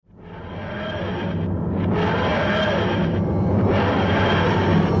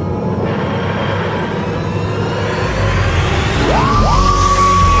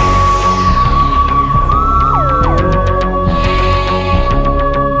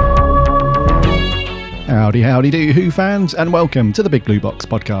Howdy, howdy do, Who fans, and welcome to the Big Blue Box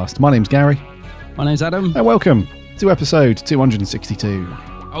podcast. My name's Gary. My name's Adam. And welcome to episode 262.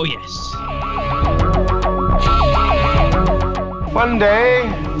 Oh, yes. One day,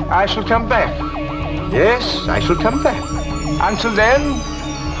 I shall come back. Yes, I shall come back. Until then,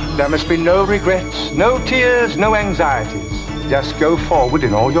 there must be no regrets, no tears, no anxieties. Just go forward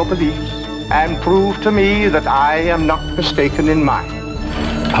in all your beliefs and prove to me that I am not mistaken in mine.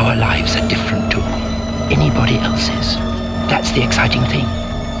 Our lives are different to anybody else's. That's the exciting thing.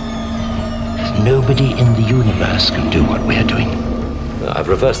 Nobody in the universe can do what we're doing. I've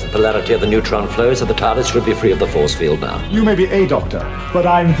reversed the polarity of the neutron flow, so the TARDIS should be free of the force field now. You may be a doctor, but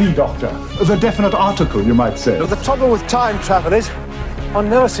I'm the doctor. The definite article, you might say. The trouble with time travel is, one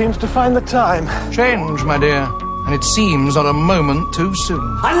never seems to find the time. Change, my dear, and it seems on a moment too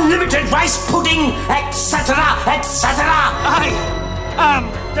soon. Unlimited rice pudding, etc., etc. I am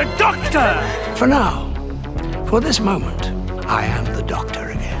the Doctor! For now, for this moment, I am the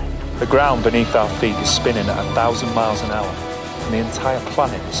Doctor again. The ground beneath our feet is spinning at 1,000 miles an hour. And the entire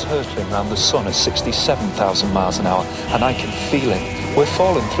planet is hurtling around the sun at 67,000 miles an hour. And I can feel it. We're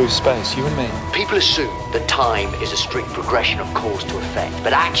falling through space, you and me. People assume that time is a strict progression of cause to effect.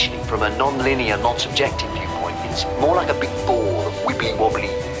 But actually, from a non-linear, non-subjective viewpoint, it's more like a big ball of wibbly-wobbly,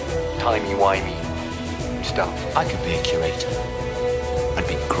 timey-wimey stuff. I could be a curator. I'd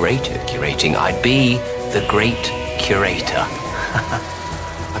be great at curating. I'd be the great curator.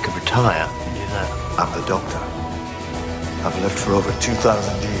 I could retire and do that. I'm the Doctor. I've lived for over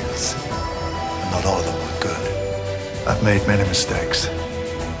 2,000 years, and not all of them were good. I've made many mistakes,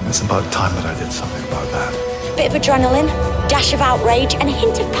 and it's about time that I did something about that. Bit of adrenaline, dash of outrage, and a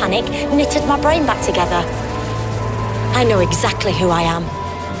hint of panic knitted my brain back together. I know exactly who I am.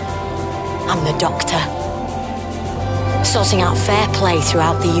 I'm the Doctor. Sorting out fair play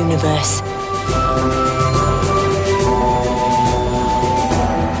throughout the universe.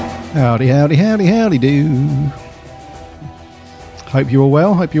 Howdy, howdy, howdy, howdy do. Hope you're all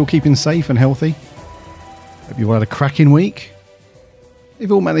well. Hope you're all keeping safe and healthy. Hope you all had a cracking week.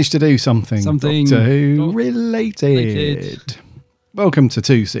 You've all managed to do something Doctor Who related. Welcome to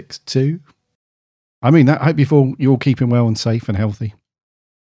 262. I mean, I hope you're all keeping well and safe and healthy.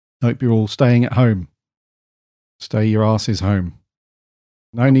 Hope you're all staying at home. Stay your asses home.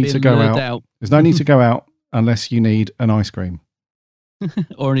 No need to go out. There's no need to go out unless you need an ice cream.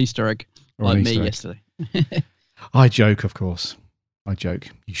 Or an Easter egg, like me yesterday. I joke, of course. I joke.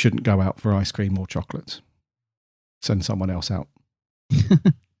 You shouldn't go out for ice cream or chocolates. Send someone else out.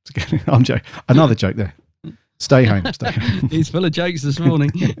 I'm joking. Another joke there. Stay home. Stay home. He's full of jokes this morning.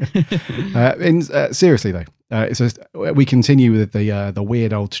 Seriously though, we continue with the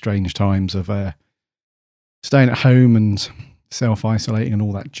weird old strange times of staying at home and self-isolating and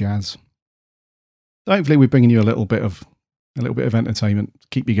all that jazz. So hopefully we're bringing you a little bit of entertainment to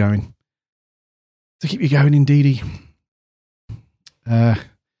keep you going. To keep you going, indeedy.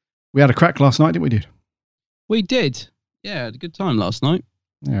 We had a crack last night, didn't we, dude? We did. Yeah, had a good time last night.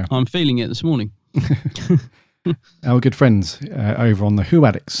 Yeah. I'm feeling it this morning. Our good friends over on the Who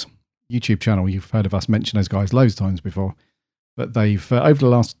Addicts YouTube channel. You've heard of us mention those guys loads of times before. But they've, over the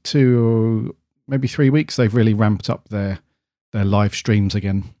last 2, maybe 3 weeks, they've really ramped up their live streams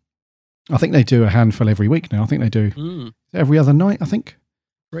again. I think they do a handful every week now. I think they do every other night, I think.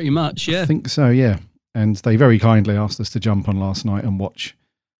 Pretty much, yeah. I think so, yeah. And they very kindly asked us to jump on last night and watch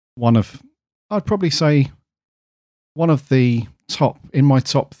I'd probably say one of the in my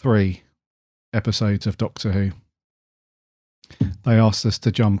top 3 episodes of Doctor Who. They asked us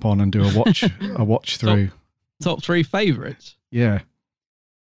to jump on and do a watch through. Top 3 favourites? Yeah.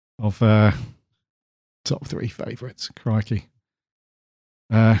 Of top 3 favourites. Crikey.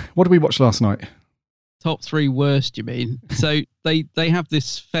 What did we watch last night? Top 3 worst, you mean? So they have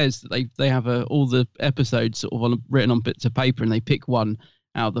this fez that they have all the episodes sort of written on bits of paper, and they pick one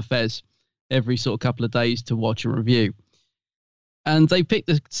out of the fez every sort of couple of days to watch and review. And they picked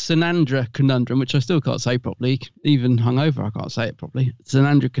the Sanandra Conundrum, which I still can't say properly. Even hungover, I can't say it properly.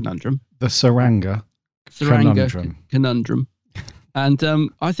 Sanandra Conundrum. The Saranga Conundrum. And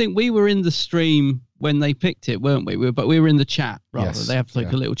I think we were in the stream when they picked it, weren't we? But we were in the chat, rather. Yes, they have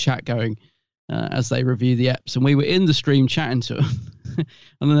a little chat going as they review the eps. And we were in the stream chatting to them.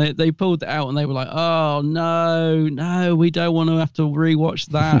 And then they pulled it out and they were like, oh, no, we don't want to have to rewatch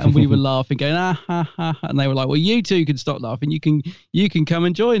that. And we were laughing, going, ha, ha. And they were like, well, you two can stop laughing. You can come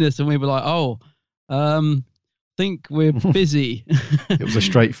and join us. And we were like, think we're busy. It was a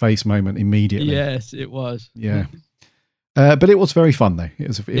straight face moment immediately. Yes, it was. Yeah. But it was very fun, though. It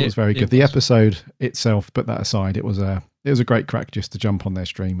was very good. The episode itself, put that aside, it was a great crack just to jump on their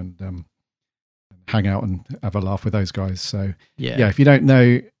stream and hang out and have a laugh with those guys. So yeah, if you don't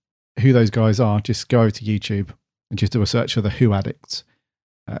know who those guys are, just go over to YouTube and just do a search for the Who Addicts.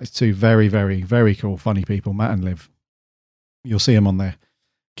 It's two very, very, very cool, funny people, Matt and Liv. You'll see them on there.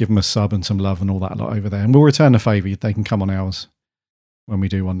 Give them a sub and some love and all that lot over there. And we'll return the favour. They can come on ours when we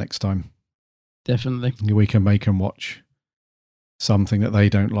do one next time. Definitely. We can make them watch something that they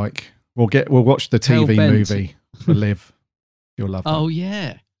don't like. We'll watch the TV movie for Liv. You'll love that. Oh,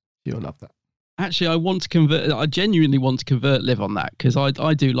 yeah. You'll love that. Actually, I genuinely want to convert Liv on that, because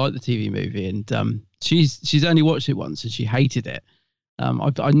I do like the TV movie, and she's only watched it once and she hated it.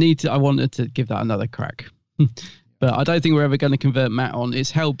 I wanted to give that another crack. But I don't think we're ever going to convert Matt on.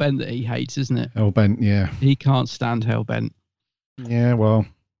 It's Hellbent that he hates, isn't it? Hellbent, yeah. He can't stand Hellbent. Yeah, well,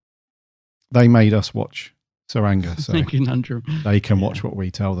 they made us watch Saranga, so they can watch what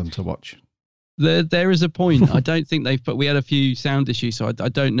we tell them to watch. There is a point. I don't think we had a few sound issues, so I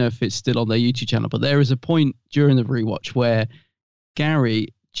don't know if it's still on their YouTube channel, but there is a point during the rewatch where Gary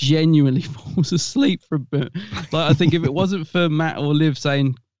genuinely falls asleep for a bit. Like, I think if it wasn't for Matt or Liv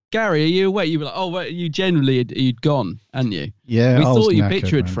saying, Gary, are you awake? You'd be like, oh, wait, you generally, you'd gone, hadn't you? Yeah, we thought your knackered,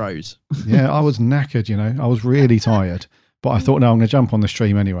 picture had man. froze. Yeah, I was knackered, I was really tired. But I thought, no, I'm going to jump on the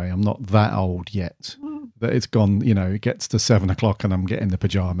stream anyway. I'm not that old yet. That it's gone, it gets to 7 o'clock and I'm getting the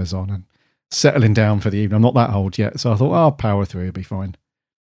pajamas on and settling down for the evening. I'm not that old yet. So I thought, I'll power through, it'll be fine.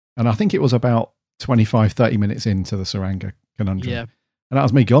 And I think it was about 25, 30 minutes into the Saranga conundrum. Yeah. And that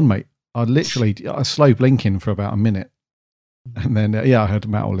was me gone, mate. I was slow blinking for about a minute. And then, I heard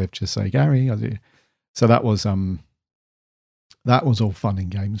Matt or Liv just say, Gary, I do. So that was all fun and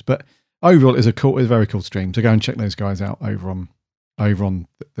games. But overall, it's a very cool stream. So go and check those guys out over on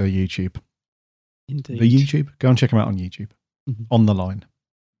the YouTube. Indeed. The YouTube. Go and check them out on YouTube. On the line.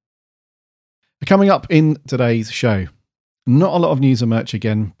 Coming up in today's show, not a lot of news and merch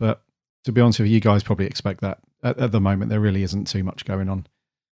again, but to be honest with you, guys probably expect that. At the moment, there really isn't too much going on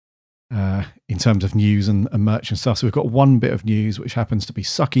in terms of news and merch and stuff. So we've got one bit of news, which happens to be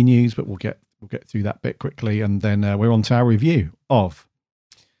sucky news, but we'll get through that bit quickly, and then we're on to our review of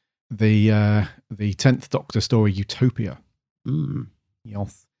the 10th Doctor story, Utopia.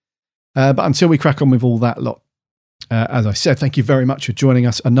 Yes. But until we crack on with all that lot, as I said, thank you very much for joining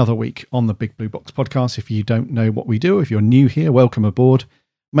us another week on the Big Blue Box podcast. If you don't know what we do, if you're new here, welcome aboard.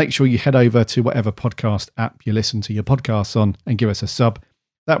 Make sure you head over to whatever podcast app you listen to your podcasts on and give us a sub.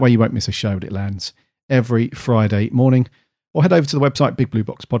 That way you won't miss a show that it lands every Friday morning. Or head over to the website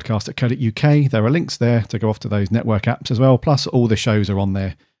bigblueboxpodcast.co.uk. There are links there to go off to those network apps as well. Plus all the shows are on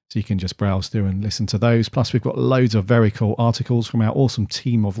there, so you can just browse through and listen to those. Plus we've got loads of very cool articles from our awesome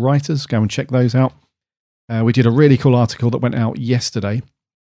team of writers. Go and check those out. We did a really cool article that went out yesterday,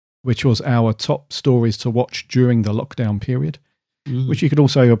 which was our top stories to watch during the lockdown period, which you could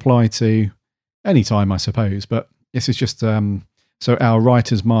also apply to any time, I suppose. But this is just so our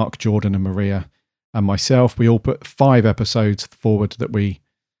writers, Mark, Jordan, and Maria, and myself, we all put 5 episodes forward that we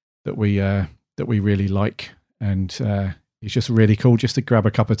really like, and it's just really cool just to grab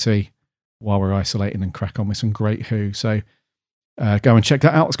a cup of tea while we're isolating and crack on with some great Who. So go and check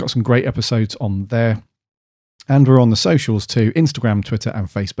that out. It's got some great episodes on there. And we're on the socials too, Instagram, Twitter, and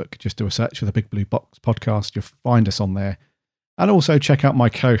Facebook. Just do a search for the Big Blue Box podcast. You'll find us on there. And also check out my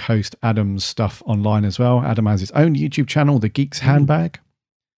co-host Adam's stuff online as well. Adam has his own YouTube channel, The Geek's Handbag.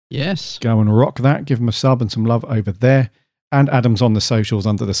 Yes. Go and rock that. Give him a sub and some love over there. And Adam's on the socials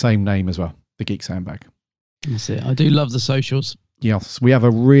under the same name as well, The Geek's Handbag. That's it. I do love the socials. Yes, we have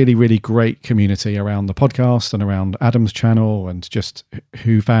a really, really great community around the podcast and around Adam's channel and just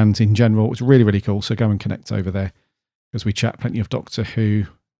Who fans in general. It's really, really cool. So go and connect over there because we chat plenty of Doctor Who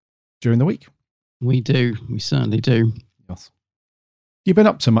during the week. We do. We certainly do. Yes. You been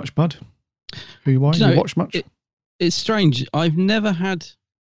up to much, bud? Who-wise? You watch much? It's strange. I've never had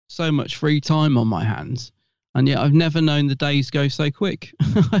so much free time on my hands, and yet I've never known the days go so quick.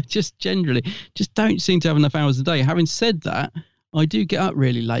 I just generally don't seem to have enough hours a day. Having said that, I do get up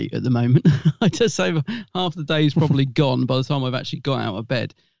really late at the moment. I just say half the day is probably gone by the time I've actually got out of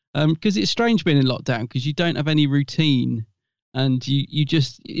bed. Because it's strange being in lockdown because you don't have any routine and you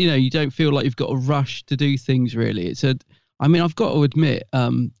just, you don't feel like you've got a rush to do things really. I've got to admit,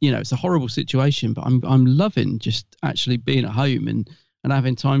 it's a horrible situation, but I'm loving just actually being at home and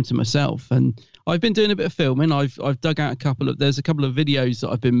having time to myself. And I've been doing a bit of filming. I've dug out there's a couple of videos that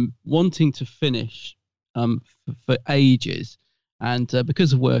I've been wanting to finish for ages. And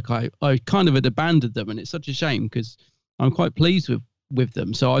because of work, I kind of had abandoned them, and it's such a shame because I'm quite pleased with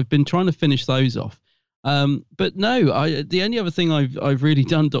them. So I've been trying to finish those off. But no, the only other thing I've really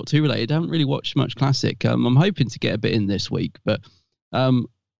done Doctor Who related, I haven't really watched much classic. I'm hoping to get a bit in this week, but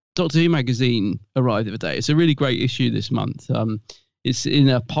Doctor Who magazine arrived the other day. It's a really great issue this month. It's in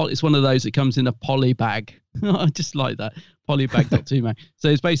it's one of those that comes in a poly bag. I just like that poly bag Doctor Who mag. So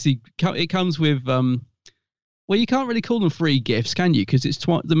it's basically it comes with well, you can't really call them free gifts, can you? Because it's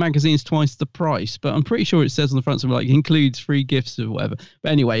the magazine's twice the price. But I'm pretty sure it says on the front something like includes free gifts or whatever.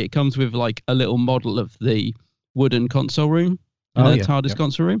 But anyway, it comes with like a little model of the wooden console room, TARDIS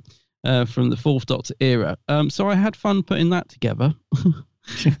console room from the Fourth Doctor era. So I had fun putting that together.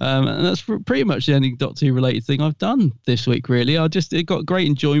 And that's pretty much the only Doctor Who related thing I've done this week, really. It got great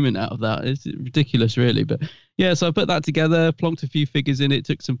enjoyment out of that. It's ridiculous, really. But yeah, so I put that together, plonked a few figures in it,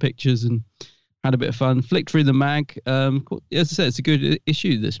 took some pictures and had a bit of fun, flicked through the mag. As I said, it's a good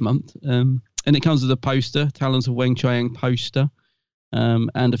issue this month. And it comes with a poster, Talons of Weng Chiang poster,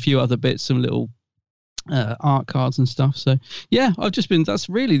 and a few other bits, some little art cards and stuff. So yeah, that's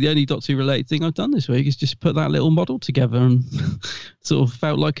really the only Doctor Who related thing I've done this week, is just put that little model together and sort of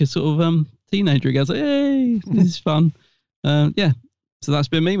felt like a sort of teenager again. I was like, hey, this is fun. Yeah, so that's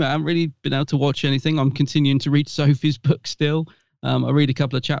been me, man. I haven't really been able to watch anything. I'm continuing to read Sophie's book still. I read a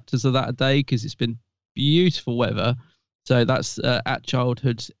couple of chapters of that a day because it's been beautiful weather. So that's at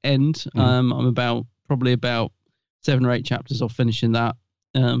Childhood's End. I'm probably about 7 or 8 chapters off finishing that.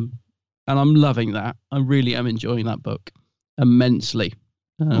 And I'm loving that. I really am enjoying that book immensely.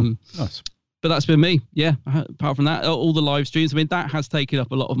 Nice. But that's been me. Yeah. Apart from that, all the live streams. I mean, that has taken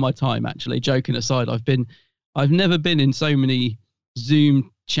up a lot of my time, actually. Joking aside, I've never been in so many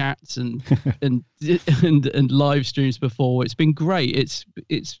Zoom chats and live streams before. It's been great.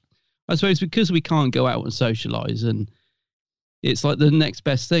 It's I suppose because we can't go out and socialize, and it's like the next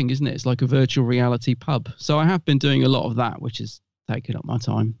best thing, isn't it? It's like a virtual reality pub. So I have been doing a lot of that, which has taken up my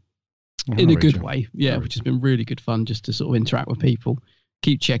time in a good way. Yeah, which has been really good fun, just to sort of interact with people,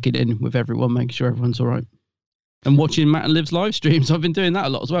 keep checking in with everyone, making sure everyone's all right, and watching Matt and Liv's live streams. I've been doing that a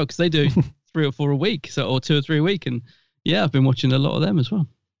lot as well, because they do 3 or 4 a week, or 2 or 3 a week, and yeah, I've been watching a lot of them as well.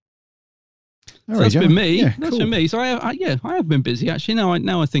 So that's been me. Yeah, that's been me. So I have been busy, actually.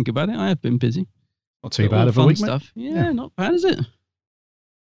 Now I think about it, I have been busy. Not too bad of a week, stuff. Yeah, not bad, is it?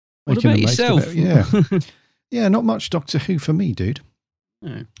 What about yourself? Yeah. Yeah, not much Doctor Who for me, dude.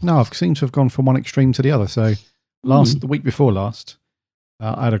 No, I've seemed to have gone from one extreme to the other. So the week before last,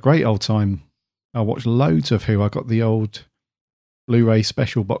 I had a great old time. I watched loads of Who. I got the old Blu-ray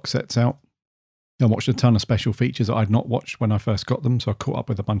special box sets out. I watched a ton of special features that I'd not watched when I first got them. So I caught up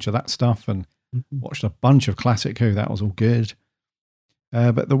with a bunch of that stuff and watched a bunch of classic Who. That was all good.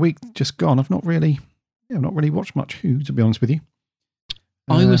 But the week just gone, I've not really watched much Who, to be honest with you.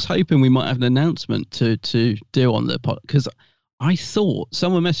 I was hoping we might have an announcement to do on the pod, because I thought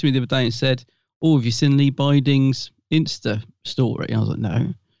someone messaged me the other day and said, "Oh, have you seen Lee Biding's Insta story?" I was like, "No."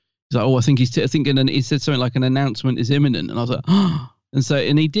 He's like, "Oh, I think he said something like an announcement is imminent," and I was like, "Oh."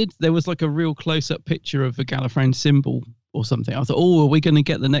 And he did. There was like a real close-up picture of a Gallifreyan symbol or something. I thought, "Oh, are we going to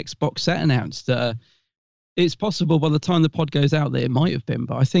get the next box set announced?" It's possible by the time the pod goes out there, it might have been,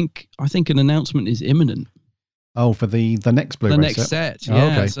 but I think an announcement is imminent. Oh, for the next Blu-ray set? The next set, yeah.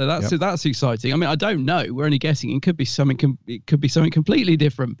 Oh, okay. So that's exciting. I mean, I don't know. We're only guessing. It could be something completely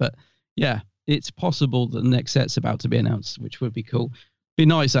different. But yeah, it's possible that the next set's about to be announced, which would be cool. Be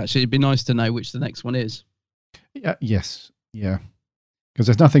nice, actually. It'd be nice to know which the next one is. Yeah. Yes. Yeah. Because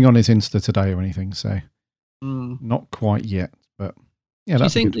there's nothing on his Insta today or anything, so not quite yet. But yeah, do you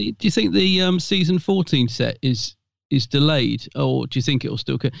think the season 14 set is delayed, or do you think it'll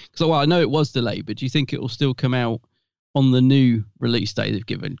still come? Because I know it was delayed, but do you think it will still come out on the new release date they've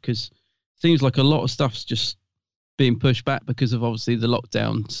given? Because it seems like a lot of stuff's just being pushed back because of obviously the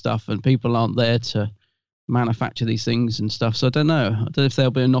lockdown stuff, and people aren't there to manufacture these things and stuff. So I don't know. I don't know if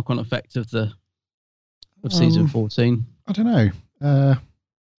there'll be a knock-on effect of season 14. I don't know. So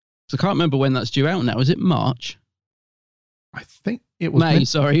I can't remember when that's due out now. Is it March? I think it was May.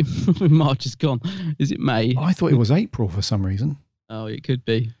 Sorry, March is gone. Is it May? I thought it was April for some reason. Oh, it could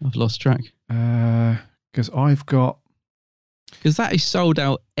be. I've lost track. Because that is sold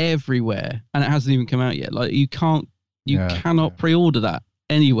out everywhere, and it hasn't even come out yet. Like you cannot pre-order that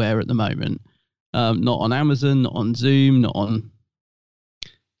anywhere at the moment. Not on Amazon, not on Zoom,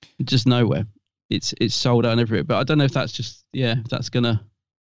 just nowhere. It's sold out everywhere. But I don't know if that's if that's gonna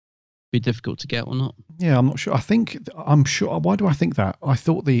be difficult to get or not. Yeah, I'm not sure. I'm sure. Why do I think that? I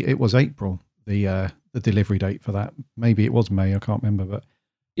thought it was April, the delivery date for that. Maybe it was May. I can't remember, but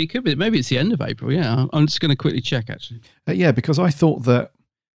it could be. Maybe it's the end of April. Yeah, I'm just going to quickly check actually. Yeah, because I thought that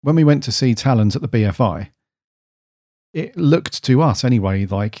when we went to see Talons at the BFI, it looked to us anyway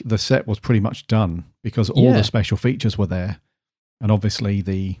like the set was pretty much done because all the special features were there, and obviously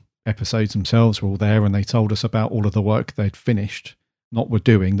the episodes themselves were all there, and they told us about all of the work they'd finished were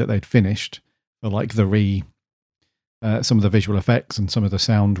doing that they'd finished for like the some of the visual effects and some of the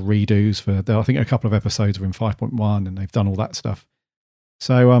sound redos for I think a couple of episodes were in 5.1 and they've done all that stuff.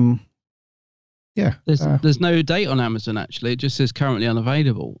 So yeah, there's no date on Amazon actually. It just says currently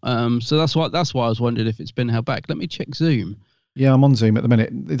unavailable. So that's why I was wondering if it's been held back. Let me check Zoom. Yeah, I'm on Zoom at the minute.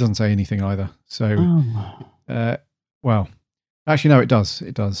 It doesn't say anything either. So well, actually no, it does.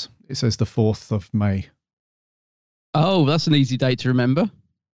 It does. It says the 4th of May. Oh, that's an easy date to remember.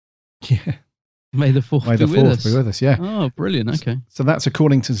 Yeah. May the 4th be with us, yeah. Oh, brilliant. Okay. So that's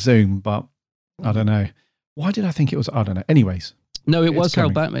according to Zoom, but I don't know. Why did I think it was? I don't know. Anyways. No, it was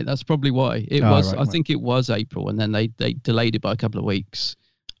held back, mate. That's probably why. It was. Right, I think it was April, and then they delayed it by a couple of weeks.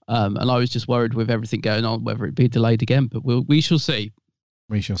 And I was just worried with everything going on, whether it'd be delayed again, but we shall see.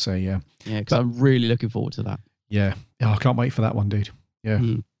 We shall see, yeah. Yeah, because I'm really looking forward to that. Yeah. I can't wait for that one, dude. Yeah.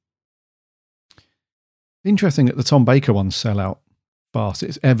 Interesting that the Tom Baker ones sell out fast.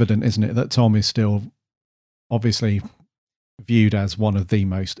 It's evident, isn't it, that Tom is still obviously viewed as one of the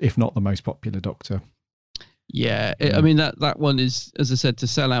most, if not the most popular Doctor. Yeah, I mean, that one is, as I said, to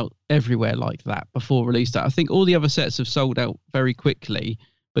sell out everywhere like that before release date. I think all the other sets have sold out very quickly,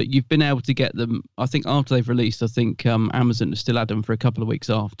 but you've been able to get them, I think, after they've released. I think Amazon has still had them for a couple of weeks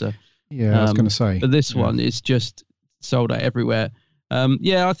after. Yeah, I was going to say. But this one is just sold out everywhere.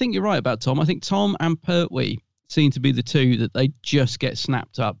 Yeah, I think you're right about Tom. I think Tom and Pertwee seem to be the two that they just get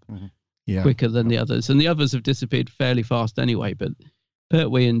snapped up quicker than the others. And the others have disappeared fairly fast anyway, but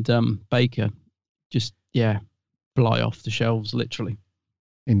Pertwee and Baker just, fly off the shelves, literally.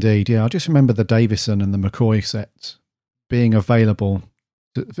 Indeed, yeah. I just remember the Davison and the McCoy sets being available,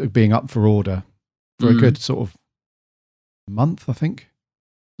 being up for order for a good sort of month, I think.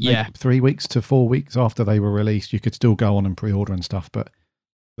 Yeah. Maybe 3 weeks to 4 weeks after they were released, you could still go on and pre-order and stuff. But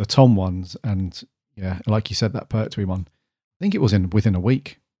the Tom ones and, like you said, that Pertwee one, I think it was within a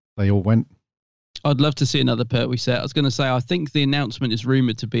week they all went. I'd love to see another Pertwee set. I was going to say, I think the announcement is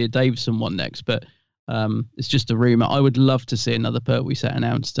rumoured to be a Davison one next, but it's just a rumour. I would love to see another Pertwee set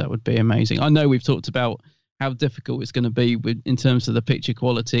announced. That would be amazing. I know we've talked about how difficult it's going to be in terms of the picture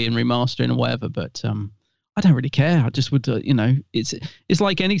quality and remastering and whatever, but I don't really care. I just would, it's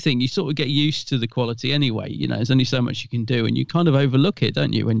like anything. You sort of get used to the quality anyway. There's only so much you can do, and you kind of overlook it,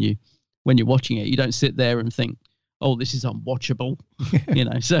 don't you? When you're watching it, you don't sit there and think, "Oh, this is unwatchable."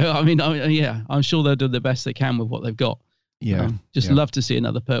 So I mean, I'm sure they'll do the best they can with what they've got. Yeah, love to see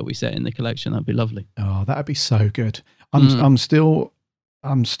another Pertwee set in the collection. That'd be lovely. Oh, that'd be so good. I'm still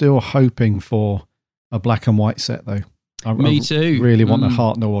hoping for a black and white set though. Me too. Really want a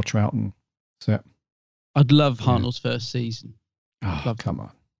Hartnell or Troughton set. I'd love Hartnell's first season. Oh, come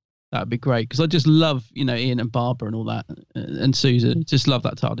on. That'd be great because I just love Ian and Barbara and all that, and Susan. Just love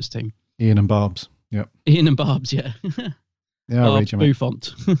that TARDIS team. Ian and Barbs. Yep. Ian and Barbs. Yeah. Yeah, I'll read you, mate.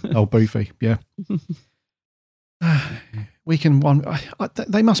 Buffont. Oh, Boofy. Yeah. We can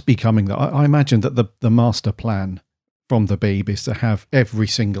they must be coming though. I imagine that the master plan from the Beeb is to have every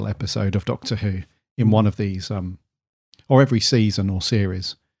single episode of Doctor Who in one of these, or every season or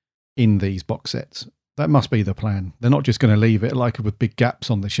series in these box sets. That must be the plan. They're not just going to leave it like with big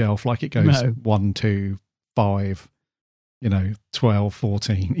gaps on the shelf, like it goes 1, 2, 5, 12,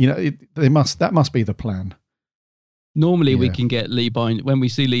 14. That must be the plan. Normally we can get Lee when we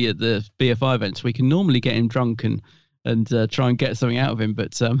see Lee at the BFI events, we can normally get him drunk and try and get something out of him,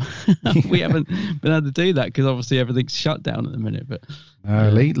 but we haven't been able to do that because obviously everything's shut down at the minute. But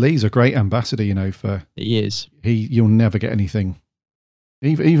Lee's a great ambassador, for he is. You'll never get anything,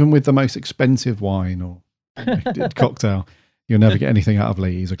 even with the most expensive wine or cocktail, you'll never get anything out of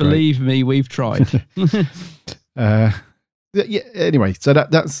Lee. He's Believe me, we've tried. Yeah. Anyway, so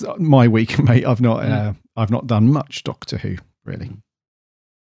that's my week, mate. I've not done much Doctor Who really,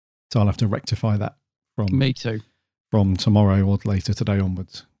 so I'll have to rectify that from me too from tomorrow or later today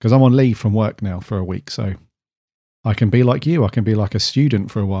onwards because I'm on leave from work now for a week, so I can be like you. I can be like a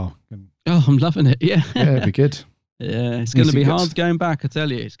student for a while. Oh, I'm loving it. Yeah, it'd be good. Yeah, it's going to be hard going back. I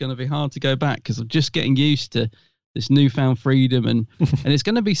tell you, it's going to be hard to go back because I'm just getting used to this newfound freedom, and it's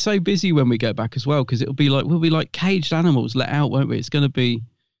going to be so busy when we go back as well because we'll be like caged animals let out, won't we? It's going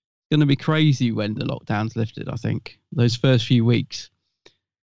to be crazy when the lockdown's lifted. I think those first few weeks.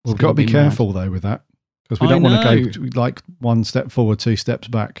 We've got to be careful though with that because we don't want to go like one step forward, 2 steps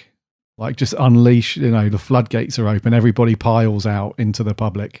back. Like just unleash, the floodgates are open, everybody piles out into the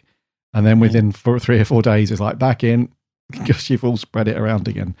public, and then within 3 or 4 days, it's like back in because you've all spread it around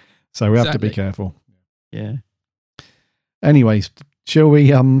again. So we have to be careful. Yeah. Anyways, shall we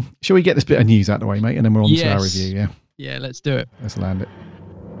get this bit of news out of the way, mate, and then we're on to our review, yeah? Yeah, let's do it. Let's land it.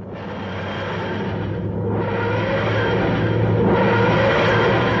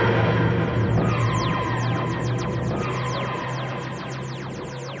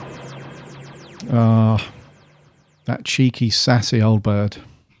 that cheeky, sassy old bird.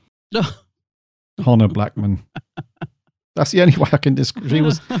 Honor Blackman. That's the only way I can describe. She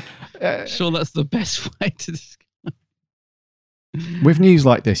was. Sure, that's the best way to describe. With news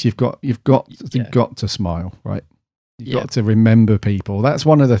like this, you've got to smile, right? You've got to remember people. That's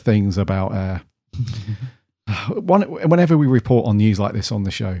one of the things about whenever we report on news like this on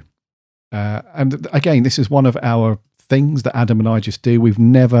the show. And again, this is one of our things that Adam and I just do. We've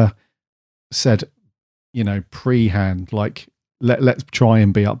never said, pre-hand, like, let's try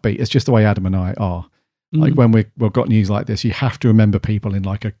and be upbeat. It's just the way Adam and I are. Like when we've got news like this, you have to remember people in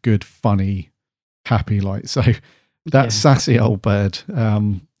like a good, funny, happy light. So that sassy old bird,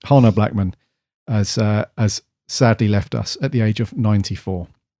 Honor Blackman, has sadly left us at the age of 94.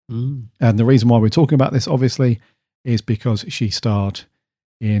 And the reason why we're talking about this, obviously, is because she starred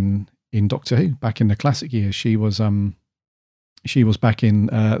in Doctor Who back in the classic years. She was back in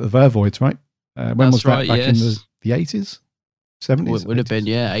the Vervoids, right? When was that? Back in the 80s, 70s. It would have been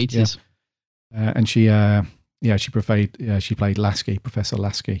 80s. Yeah. And she played Lasky, Professor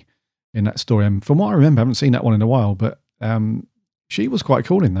Lasky, in that story. And from what I remember, I haven't seen that one in a while, but she was quite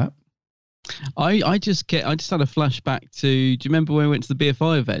cool in that. I just had a flashback to. Do you remember when we went to the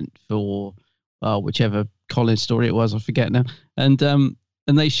BFI event for whichever Colin story it was? I forget now. And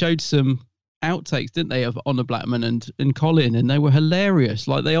they showed some outtakes, didn't they, of Honor Blackman and Colin, and they were hilarious.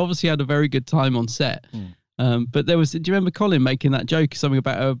 Like, they obviously had a very good time on set. But there was. Do you remember Colin making that joke, something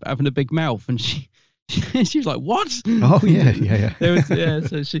about her having a big mouth, and she was like, "What?" Oh yeah.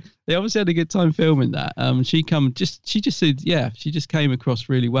 So they obviously had a good time filming that. She just came across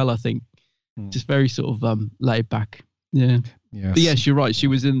really well, I think. Just very sort of laid back. Yeah. Yes. But yes, you're right. She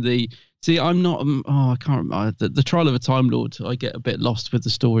was in the. See, I'm not. I can't remember the Trial of a Time Lord. I get a bit lost with the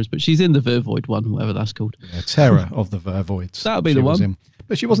stories, but she's in the Vervoid one, whatever that's called. Yeah, Terror of the Vervoids. That'll be the one.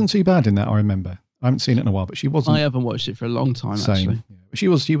 But she wasn't too bad in that. I remember. I haven't seen it in a while, but she wasn't. I haven't watched it for a long time. Actually, yeah. She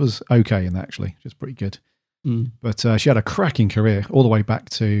was okay in that. Actually, just pretty good. But she had a cracking career all the way back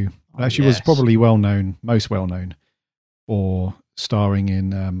to. She was probably most well known for starring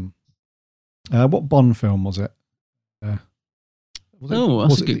in. What Bond film was it?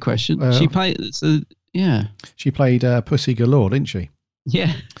 That's a good question. She played. She played Pussy Galore, didn't she?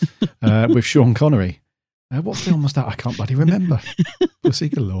 Yeah. With Sean Connery. What film was that? I can't bloody remember. Pussy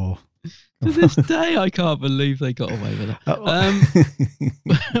Galore. To this day, I can't believe they got away with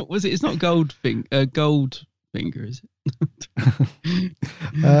that. Was it? It's not Goldfinger, is it?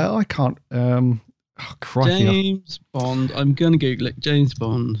 I can't. Crikey. James Bond. I'm gonna Google it. James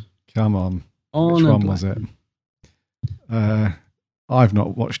Bond. Come on. Which one was it? I've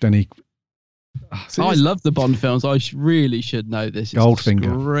not watched any. I love the Bond films. I really should know this.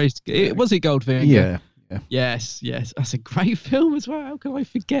 Goldfinger. Was it Goldfinger? Yeah. Yes. That's a great film as well. How can I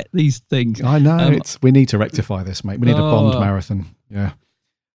forget these things? I know. We need to rectify this, mate. We need a Bond marathon. Yeah.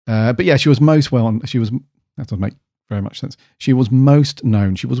 But yeah, she was most well. That doesn't make very much sense. She was most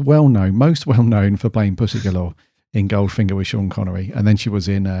well known for playing Pussy Galore in Goldfinger with Sean Connery, and then she was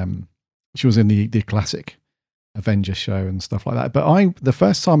in the classic Avengers show and stuff like that. But the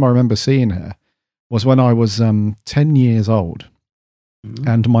first time I remember seeing her was when I was 10 years old,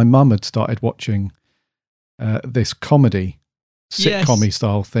 and my mum had started watching this comedy sitcom-y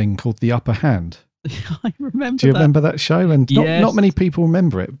style thing called The Upper Hand. I remember. Do you remember that show? And not many people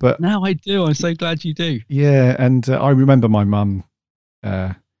remember it, but now I do. I'm so glad you do. Yeah, and I remember my mum.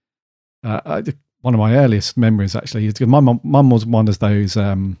 One of my earliest memories actually is because my mum was one of those.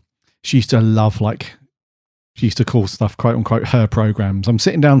 She used to love she used to call stuff quote unquote her programs. I'm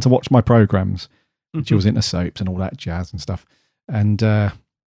sitting down to watch my programs. She was into soaps and all that jazz and stuff, and I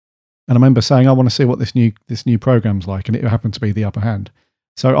remember saying, I want to see what this new program's like, and it happened to be The Upper Hand.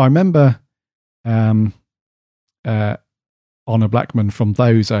 So I remember Honor Blackman from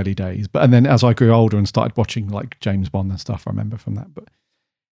those early days, and then as I grew older and started watching like James Bond and stuff, I remember from that. But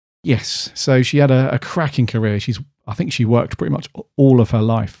yes, so she had a cracking career. I think she worked pretty much all of her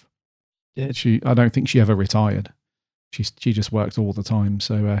life. I don't think she ever retired. She just worked all the time.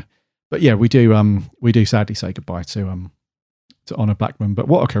 So, but yeah, we do sadly say goodbye to Honor Blackman. But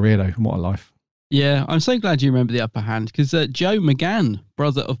what a career though, and what a life. Yeah, I'm so glad you remember The Upper Hand, because Joe McGann,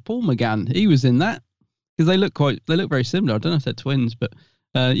 brother of Paul McGann, he was in that, because they look very similar. I don't know if they're twins, but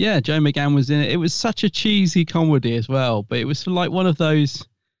yeah, Joe McGann was in it. It was such a cheesy comedy as well, but it was like one of those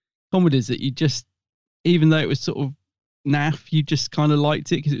comedies that you just, even though it was sort of naff, you just kind of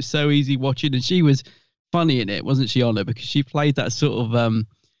liked it because it was so easy watching. And she was funny in it, wasn't she, Honor? Because she played that sort of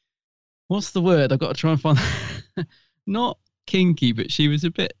what's the word? I've got to try and find not kinky, but she was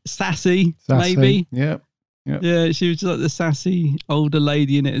a bit sassy. Maybe. Yeah. Yeah, she was like the sassy older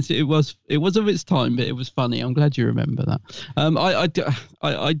lady in it. It was of its time, but it was funny. I'm glad you remember that.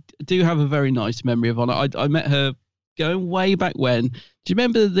 I do have a very nice memory of Honor. I met her going way back when. Do you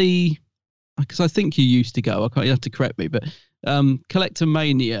remember because I think you used to go. You have to correct me, but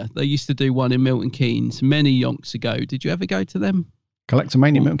Collectomania. They used to do one in Milton Keynes many yonks ago. Did you ever go to them?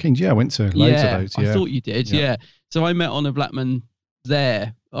 Collectomania Milton Keynes. Yeah, I went to loads of those. Yeah, I thought you did. Yeah. So I met Honor Blackman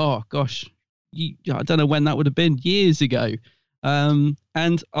there. Oh gosh. I don't know when that would have been, years ago. And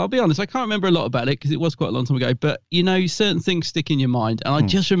I'll be honest, I can't remember a lot about it because it was quite a long time ago. But, certain things stick in your mind. And I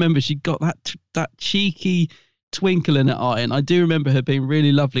just remember she got that cheeky twinkle in her eye. And I do remember her being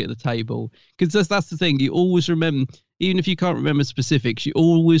really lovely at the table. Because that's the thing. You always remember, even if you can't remember specifics, you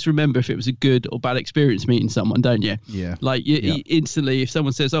always remember if it was a good or bad experience meeting someone, don't you? Yeah. Like, you instantly, if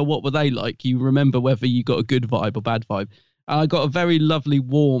someone says, oh, what were they like? You remember whether you got a good vibe or bad vibe. I got a very lovely,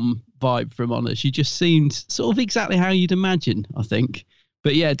 warm vibe from Honor. She just seemed sort of exactly how you'd imagine, I think.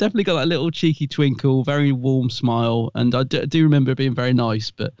 But yeah, definitely got that little cheeky twinkle, very warm smile. And I do remember being very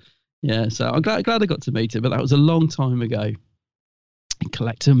nice. But yeah, so I'm glad I got to meet her. But that was a long time ago.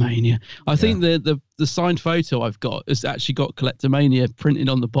 Collectomania. I think the signed photo I've got has actually got Collectomania printed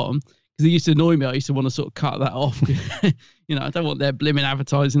on the bottom. Because it used to annoy me. I used to want to sort of cut that off. I don't want their blimmin'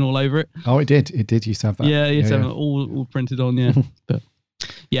 advertising all over it. Oh, it did. It did used to have that. Yeah, used to have it all printed on. Yeah, but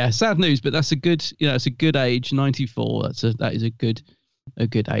yeah, sad news. But that's a good. It's a good age. 94. That is a good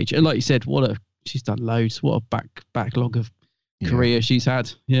age. And like you said, she's done loads. What a backlog of career she's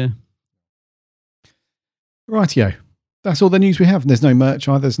had. Yeah. Rightio. That's all the news we have. There's no merch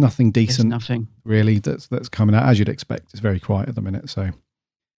either. There's nothing decent. There's nothing really that's coming out, as you'd expect. It's very quiet at the minute, so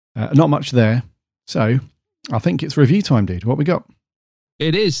not much there. So I think it's review time, dude. What we got?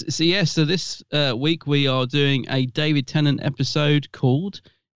 It is. So this week we are doing a David Tennant episode called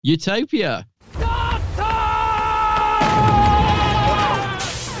Utopia. The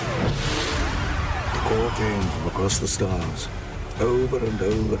call came from across the stars. Over and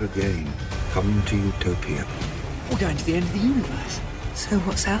over again. Come to Utopia. We're going to the end of the universe. So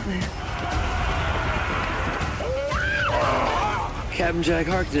what's out there? Captain Jack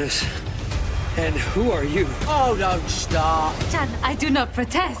Harkness. And who are you? Oh, don't start. Jan, I do not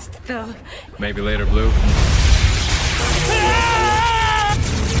protest, though. Maybe later, Blue.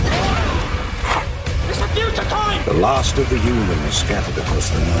 It's the future time! The last of the humans scattered across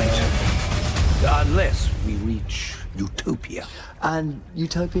the night. Unless we reach Utopia. And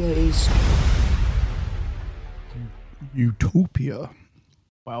Utopia is... Utopia.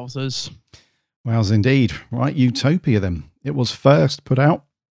 Wowzers. Wowzers indeed. Right, Utopia then. It was first put out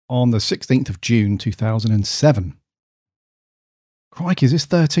on the 16th of June, 2007. Crikey, is this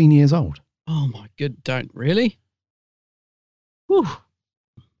 13 years old? Oh my good, don't really? Whew.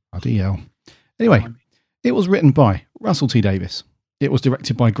 Bloody hell. Anyway, it was written by Russell T. Davies. It was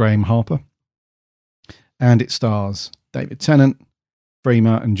directed by Graham Harper. And it stars David Tennant,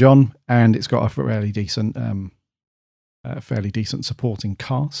 Freema and John. And it's got a fairly decent supporting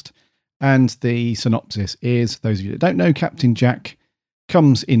cast. And the synopsis is, those of you that don't know, Captain Jack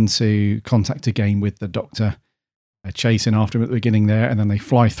comes into contact again with the Doctor, chasing after him at the beginning there, and then they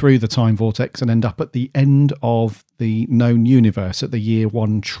fly through the time vortex and end up at the end of the known universe at the year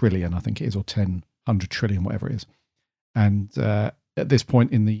 1 trillion, I think it is, or 100 trillion, whatever it is. And at this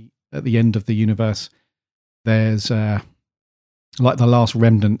point at the end of the universe, there's like the last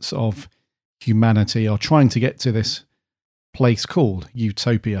remnants of humanity are trying to get to this place called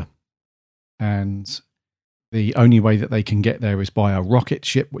Utopia. And the only way that they can get there is by a rocket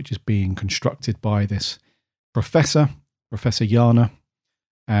ship, which is being constructed by this Professor Yana,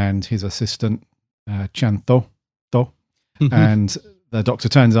 and his assistant, Chan Tho. And the Doctor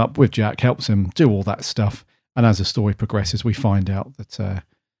turns up with Jack, helps him do all that stuff. And as the story progresses, we find out that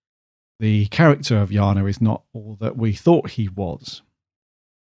the character of Yana is not all that we thought he was.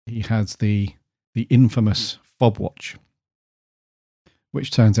 He has the infamous fob watch,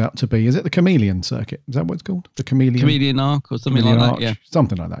 which turns out to be, is it the chameleon circuit? Is that what it's called? The chameleon arc or something like that, yeah.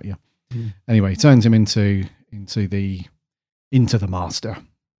 Something like that, yeah. Anyway, turns him into the Master.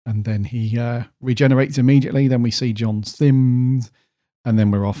 And then he regenerates immediately. Then we see John Sims. And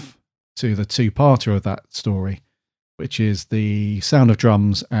then we're off to the two-parter of that story, which is the Sound of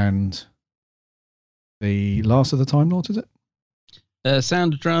Drums and the Last of the Time Lords, is it?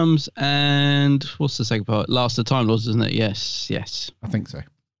 Sound of Drums and what's the second part? Last of the Time Lords, isn't it? Yes. I think so.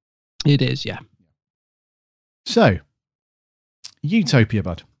 It is, yeah. So, Utopia,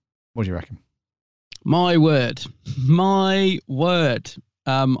 bud. What do you reckon? My word.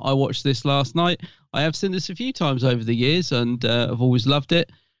 I watched this last night. I have seen this a few times over the years and I've always loved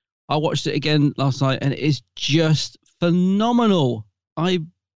it. I watched it again last night, and it is just phenomenal. I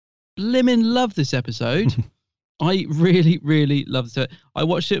blimmin' love this episode. I really, really loved it. I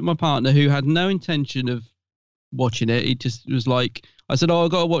watched it with my partner, who had no intention of watching it. He just was like, I said, "Oh, I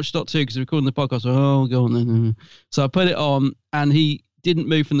got to watch Doctor Who because we're recording the podcast." Oh, go on then. So I put it on, and he didn't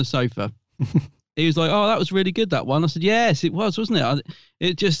move from the sofa. He was like, "Oh, that was really good, that one." I said, "Yes, it was, wasn't it?"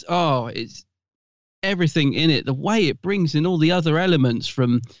 It just, it's everything in it. The way it brings in all the other elements,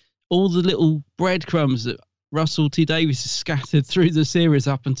 from all the little breadcrumbs that Russell T Davies has scattered through the series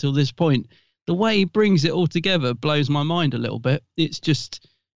up until this point. The way he brings it all together blows my mind a little bit. It's just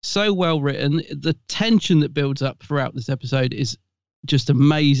so well written. The tension that builds up throughout this episode is just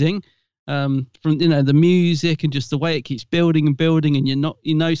amazing. From the music and just the way it keeps building and building, and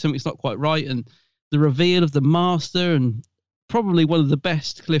something's not quite right, and the reveal of the Master, and probably one of the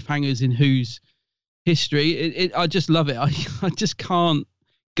best cliffhangers in Who's history. I just love it. I just can't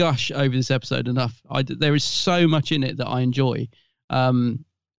gush over this episode enough. There is so much in it that I enjoy.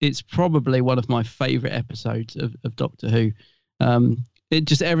 It's probably one of my favorite episodes of Doctor Who. It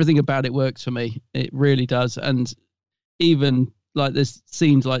just, everything about it works for me. It really does. And even like there's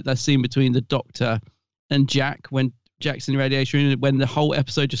scenes like that scene between the Doctor and Jack when Jack's in the radiation room, when the whole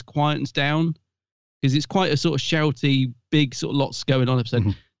episode just quietens down, because it's quite a sort of shouty, big sort of lots going on episode.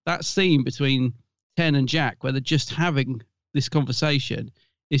 Mm-hmm. That scene between Ten and Jack, where they're just having this conversation,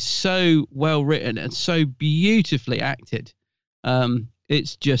 is so well written and so beautifully acted.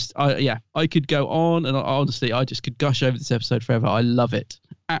 It's just, I could go on, and honestly, I just could gush over this episode forever. I love it.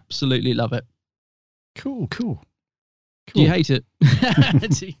 Absolutely love it. Cool. Do you hate it?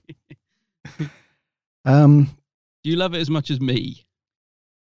 Do you love it as much as me?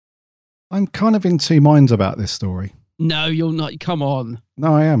 I'm kind of in two minds about this story. No, you're not. Come on.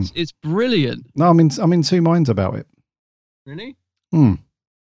 No, I am. It's brilliant. No, I'm in two minds about it. Really?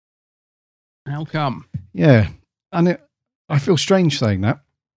 How come? Yeah, and I feel strange saying that.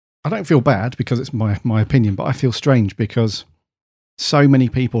 I don't feel bad because it's my opinion, but I feel strange because so many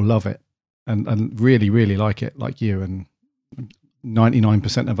people love it and really, really like it, like you and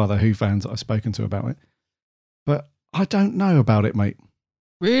 99% of other Who fans that I've spoken to about it. But I don't know about it, mate.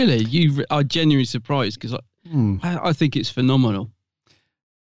 Really? You are genuinely surprised because I think it's phenomenal.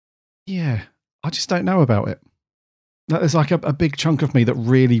 Yeah, I just don't know about it. There's like a big chunk of me that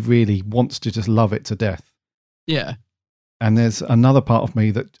really, really wants to just love it to death. Yeah. And there's another part of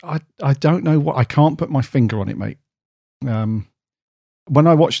me that I don't know what, I can't put my finger on it, mate. When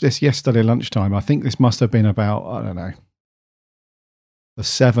I watched this yesterday lunchtime, I think this must have been about, I don't know, the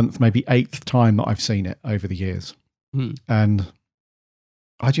 7th, maybe 8th time that I've seen it over the years. And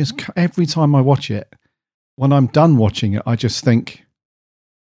I just, every time I watch it, when I'm done watching it, I just think,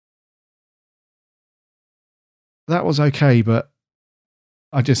 that was okay, but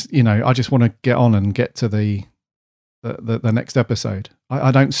I just want to get on and get to the next episode.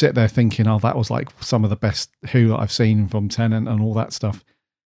 I don't sit there thinking, oh, that was like some of the best Who that I've seen from Tennant and all that stuff.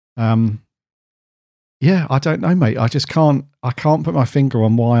 Yeah, I don't know, mate. I can't put my finger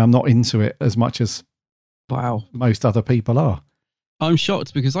on why I'm not into it as much as most other people are. I'm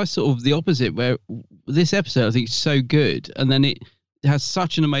shocked because I sort of the opposite, where this episode I think is so good, and then it has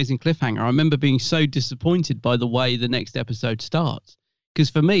such an amazing cliffhanger. I remember being so disappointed by the way the next episode starts, because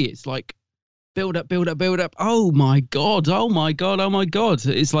for me it's like build up. Oh my god.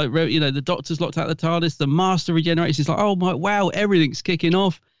 It's like, the Doctor's locked out the TARDIS, the Master regenerates. It's like, oh my, wow, everything's kicking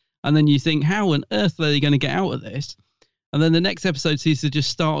off. And then you think, how on earth are they going to get out of this? And then the next episode seems to just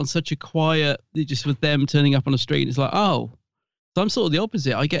start on such a quiet, just with them turning up on a street. It's like, oh, so I'm sort of the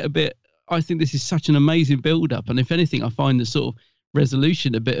opposite. I think this is such an amazing build up. And if anything, I find the sort of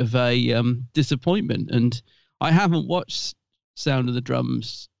resolution a bit of a disappointment. And I haven't watched Sound of the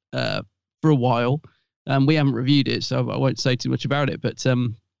Drums for a while. We haven't reviewed it, so I won't say too much about it. But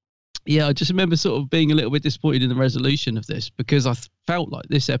yeah, I just remember sort of being a little bit disappointed in the resolution of this, because I felt like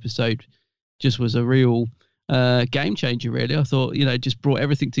this episode just was a real game changer, really. I thought, just brought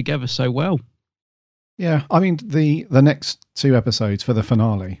everything together so well. Yeah, I mean, the next two episodes for the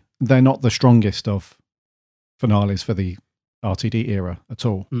finale, they're not the strongest of finales for the RTD era at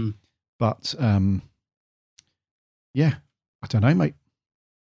all. But yeah, I don't know, mate.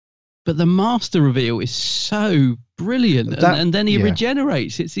 But the Master reveal is so brilliant, and then he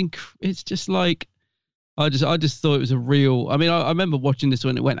regenerates. It's just like, I just thought it was a real. I mean, I remember watching this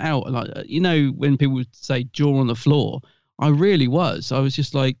when it went out, and when people say jaw on the floor, I really was. I was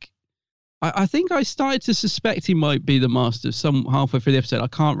just like, I think I started to suspect he might be the Master some halfway through the episode. I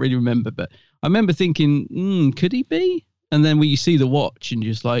can't really remember, but I remember thinking, could he be? And then when you see the watch and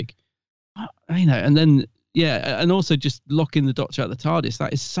just like, and then yeah, and also just locking the Doctor out the TARDIS.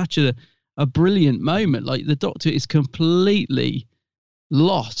 That is such a brilliant moment. Like the Doctor is completely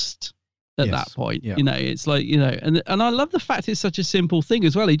lost at that point. Yeah. You know, it's like, you know, and I love the fact it's such a simple thing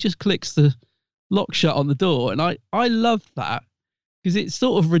as well. He just clicks the lock shut on the door, and I love that because it's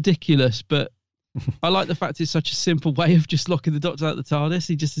sort of ridiculous, but I like the fact it's such a simple way of just locking the Doctor out of the TARDIS.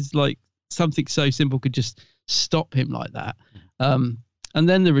 He just is like, something so simple could just stop him like that. And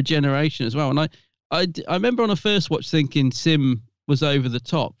then the regeneration as well. And I remember on a first watch thinking Sim was over the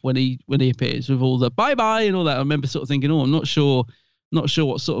top when he appears with all the bye and all that. I remember sort of thinking, oh, I'm not sure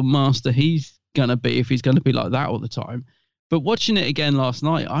what sort of master he's gonna be, if he's gonna be like that all the time. But watching it again last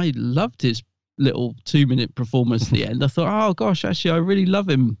night, I loved his little 2-minute performance at the end. I thought, oh gosh, actually I really love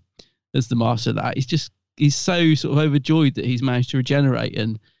him as the master of that. He's so sort of overjoyed that he's managed to regenerate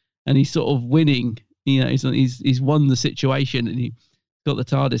and he's sort of winning. You know, he's won the situation and he got the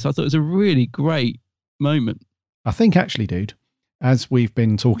TARDIS. I thought it was a really great moment. I think actually, dude, as we've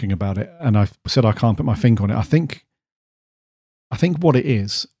been talking about it, and I've said I can't put my finger on it, I think what it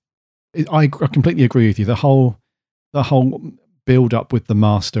is, I completely agree with you. The whole build up with the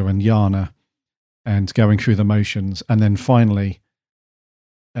Master and Yana and going through the motions, and then finally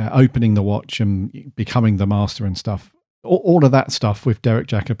opening the watch and becoming the Master and stuff. All of that stuff with Derek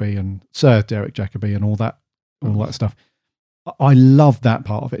Jacobi and Sir Derek Jacobi and all that stuff. I love that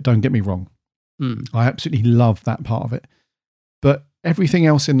part of it. Don't get me wrong. I absolutely love that part of it. But everything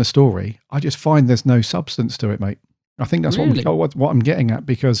else in the story, I just find there's no substance to it, mate. I think that's really? what I'm getting at,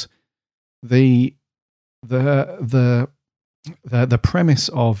 because the premise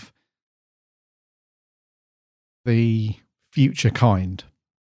of the future kind,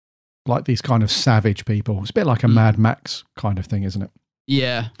 like these kind of savage people, it's a bit like a Mad Max kind of thing, isn't it?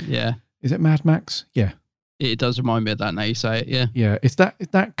 Yeah. Is it Mad Max? Yeah. It does remind me of that now you say it, yeah. Yeah, it's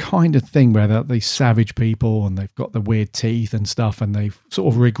that kind of thing where they're these savage people and they've got the weird teeth and stuff, and they've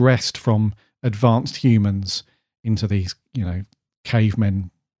sort of regressed from advanced humans into these, you know, cavemen,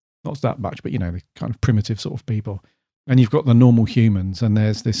 not that much, but, you know, the kind of primitive sort of people. And you've got the normal humans, and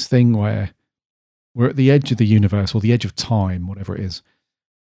there's this thing where we're at the edge of the universe, or the edge of time, whatever it is.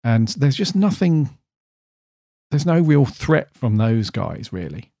 And there's just nothing, there's no real threat from those guys,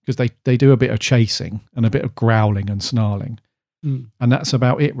 really. Because they do a bit of chasing and a bit of growling and snarling. And that's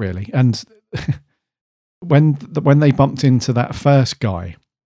about it, really. And when they bumped into that first guy,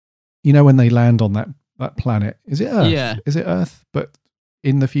 you know, when they land on that planet, is it Earth? Yeah. Is it Earth? But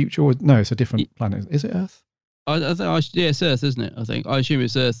in the future? Or, no, it's a different planet. Is it Earth? I think it's Earth, isn't it? I think. I assume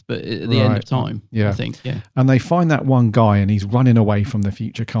it's Earth, but at the end of time, yeah. I think, yeah. And they find that one guy, and he's running away from the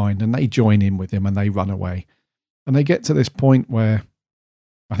future kind, and they join in with him, and they run away. And they get to this point where,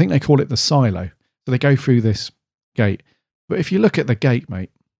 I think they call it the silo. So they go through this gate. But if you look at the gate, mate,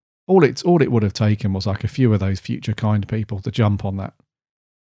 all it would have taken was like a few of those future kind people to jump on that,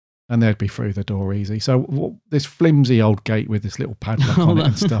 and they'd be through the door easy. So this flimsy old gate with this little padlock on it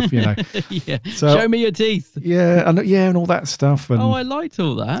and stuff, you know. Yeah. So, show me your teeth. Yeah, and all that stuff. And I liked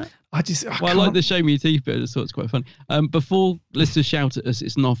all that. I like the show me your teeth bit. I just thought it's quite fun. Before listeners shout at us,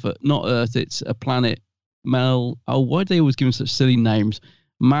 it's not Earth, it's a planet. Why do they always give them such silly names?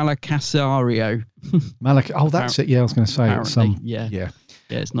 Malacasario. That's it. Yeah, I was going to say it's some. Yeah,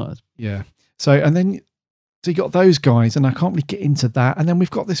 it's not. Yeah. So you got those guys, and I can't really get into that. And then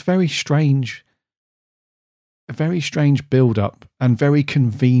we've got this very strange build up and very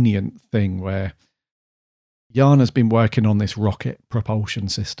convenient thing where Yana's been working on this rocket propulsion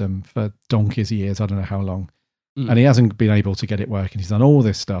system for donkey's years. I don't know how long, and he hasn't been able to get it working. He's done all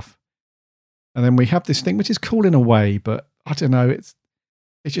this stuff, and then we have this thing which is cool in a way, but I don't know.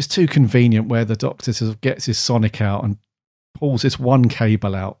 It's just too convenient where the Doctor sort of gets his sonic out and pulls this one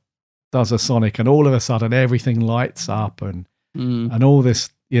cable out, does a sonic, and all of a sudden everything lights up and all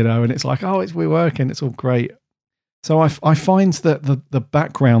this, you know, and it's like, oh, we're working, it's all great. So I find that the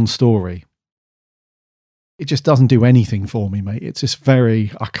background story, it just doesn't do anything for me, mate. It's just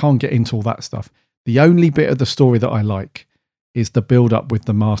I can't get into all that stuff. The only bit of the story that I like is the build up with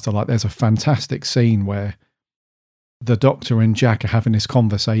the Master. Like there's a fantastic scene where the Doctor and Jack are having this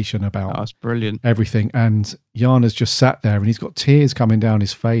conversation about that's brilliant. Everything, and Yana's just sat there and he's got tears coming down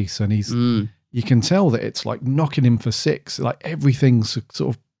his face, and you can tell that it's like knocking him for six. Like everything's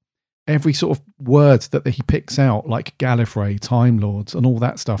every sort of word that he picks out, like Gallifrey, Time Lords, and all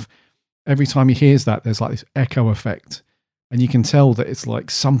that stuff. Every time he hears that, there's like this echo effect, and you can tell that it's like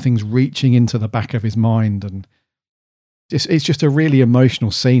something's reaching into the back of his mind, and it's just a really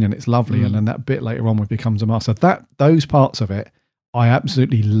emotional scene, and it's lovely. And then that bit later on where he becomes a master, those parts of it, I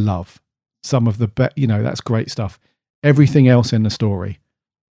absolutely love. Some of the that's great stuff. Everything else in the story,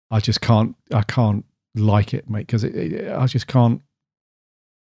 I can't like it, mate, because I just can't.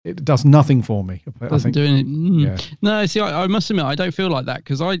 It does nothing for me. Doesn't do anything. Yeah. No, see, I must admit, I don't feel like that,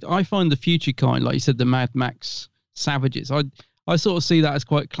 because I find the future kind, like you said, the Mad Max savages. I sort of see that as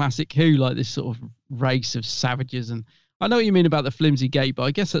quite classic Who, like this sort of race of savages. And I know what you mean about the flimsy gate, but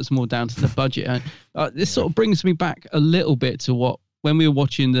I guess that's more down to the budget. And this sort of brings me back a little bit to when we were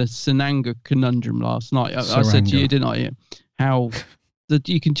watching the Sananga conundrum last night. I said to you, didn't I? How that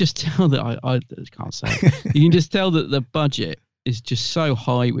you can just tell that I can't say it. You can just tell that the budget is just so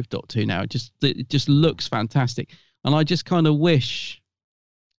high with Doctor Who now. It just looks fantastic. And I just kind of wish,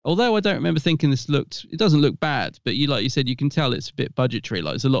 although I don't remember thinking it doesn't look bad, but like you said, you can tell it's a bit budgetary.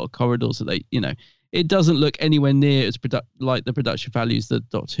 Like there's a lot of corridors that it doesn't look anywhere near as like the production values that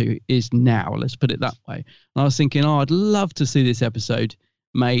Doctor Who is now. Let's put it that way. And I was thinking, I'd love to see this episode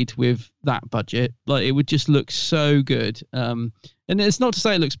made with that budget. Like it would just look so good. And it's not to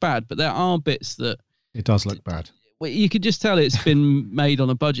say it looks bad, but there are bits that it does look bad. You could just tell it's been made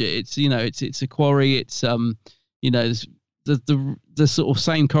on a budget. It's it's a quarry. It's the sort of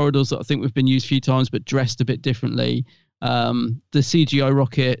same corridors that I think we've been used a few times, but dressed a bit differently. The CGI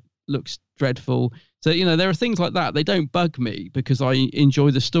rocket looks dreadful. So, there are things like that. They don't bug me because I enjoy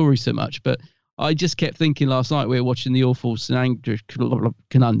the story so much. But I just kept thinking last night we were watching the awful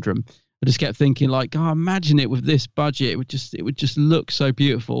conundrum. I just kept thinking like, imagine it with this budget. It would just look so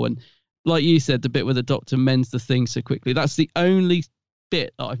beautiful. And like you said, the bit where the Doctor mends the thing so quickly, that's the only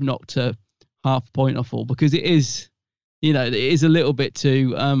bit that I've knocked a half point off for, because it is, it is a little bit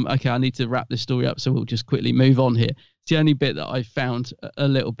too, okay, I need to wrap this story up, so we'll just quickly move on here. It's the only bit that I found a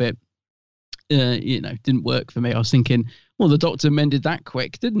little bit, didn't work for me. I was thinking, well, the Doctor mended that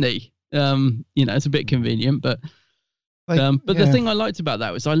quick, didn't he? It's a bit convenient, but the thing I liked about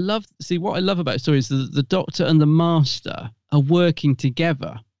that was what I love about the story is the Doctor and the Master are working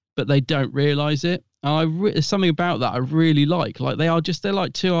together, but they don't realise it. There's something about that I really like. Like they're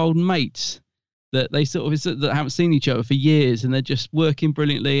like two old mates that they sort of that haven't seen each other for years, and they're just working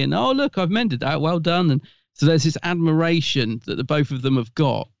brilliantly. And look, I've mended that. Well done. And so there's this admiration that the both of them have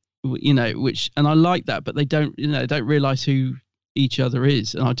got, and I like that. But they don't realise who each other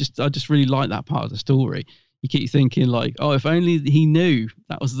is, and I just really like that part of the story. You keep thinking like, if only he knew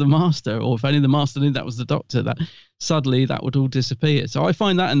that was the Master, or if only the Master knew that was the Doctor, that suddenly that would all disappear. So I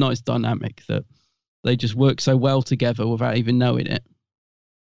find that a nice dynamic, that they just work so well together without even knowing it.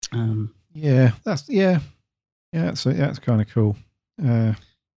 That's kind of cool.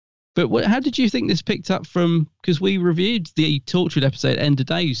 But how did you think this picked up from? Because we reviewed the Tortured episode End of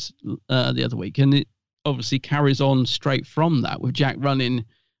Days the other week, and it obviously carries on straight from that, with Jack running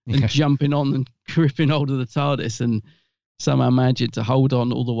and jumping on and gripping hold of the TARDIS and somehow managing to hold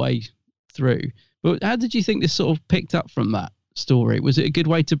on all the way through. But how did you think this sort of picked up from that story? Was it a good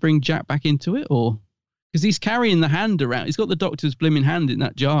way to bring Jack back into it, or because he's carrying the hand around? He's got the Doctor's blooming hand in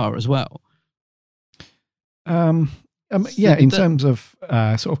that jar as well. In terms of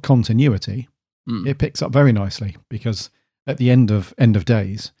sort of continuity, it picks up very nicely, because at the end of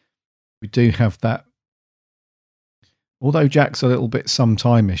Days, we do have that. Although Jack's a little bit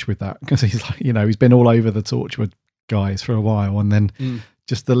sometime-ish with that, because he's like, he's been all over the Torchwood guys for a while, and then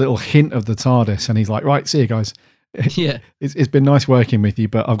just the little hint of the TARDIS, and he's like, right, see you guys. Yeah, it's been nice working with you,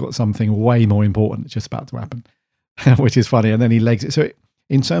 but I've got something way more important that's just about to happen, which is funny. And then he legs it. So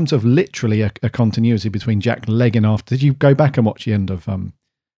in terms of literally a continuity between Jack legging after, did you go back and watch the end of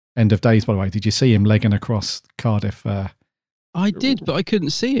Days, by the way? Did you see him legging across Cardiff? I did, but I couldn't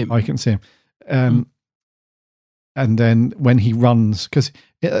see him. I couldn't see him. And then when he runs, because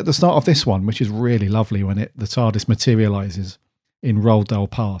at the start of this one, which is really lovely, when the TARDIS materializes in Roaldale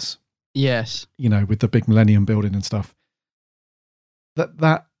Pass. Yes. With the big Millennium building and stuff.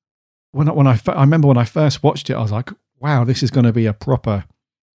 I remember when I first watched it, I was like, wow, this is going to be a proper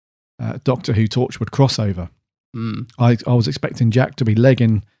Doctor Who Torchwood crossover. I was expecting Jack to be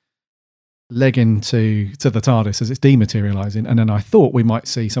legging to the TARDIS as it's dematerializing, and then I thought we might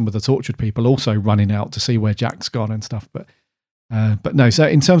see some of the Tortured people also running out to see where Jack's gone and stuff, but no. So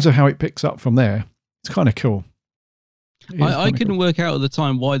in terms of how it picks up from there, it's kind of cool. I couldn't work out at the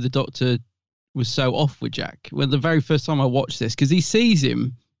time why the Doctor was so off with Jack. Well, the very first time I watched this, because he sees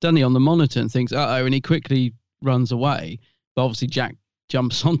him, doesn't he, on the monitor, and thinks, and he quickly runs away. But obviously Jack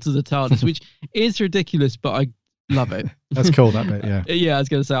jumps onto the TARDIS, which is ridiculous, but I love it. That's cool, that bit, yeah. Yeah, I was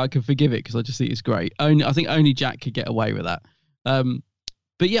going to say I can forgive it because I just think it's great. I think only Jack could get away with that.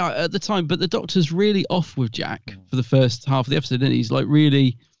 But yeah, at the time, but the Doctor's really off with Jack for the first half of the episode, and he's like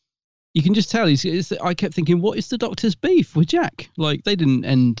really, you can just tell I kept thinking, what is the Doctor's beef with Jack? Like, they didn't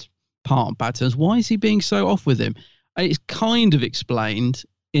end part on bad terms. Why is he being so off with him? And it's kind of explained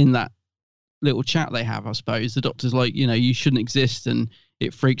in that little chat they have, I suppose. The Doctor's like, you shouldn't exist, and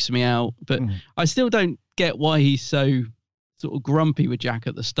it freaks me out. But I still don't get why he's so sort of grumpy with Jack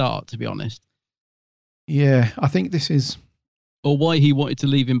at the start, to be honest. Yeah, I think this is... Or why he wanted to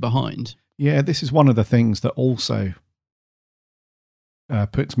leave him behind. Yeah, this is one of the things that also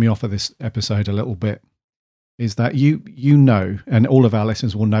puts me off of this episode a little bit, is that you know, and all of our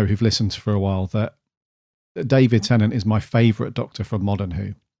listeners will know who've listened for a while, that David Tennant is my favourite Doctor from Modern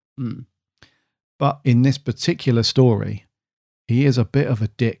Who. Mm. But in this particular story, he is a bit of a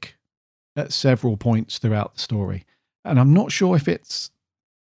dick at several points throughout the story. And I'm not sure if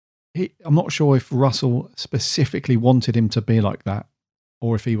I'm not sure if Russell specifically wanted him to be like that,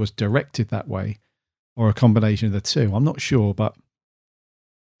 or if he was directed that way, or a combination of the two. I'm not sure, but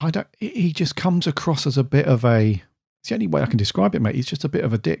he just comes across as a bit of it's the only way I can describe it, mate. He's just a bit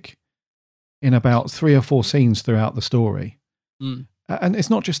of a dick in about 3 or 4 scenes throughout the story. Mm. And it's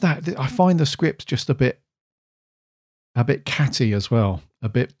not just that. I find the script just a bit catty as well, a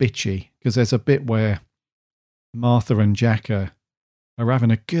bit bitchy, because there's a bit where Martha and Jack are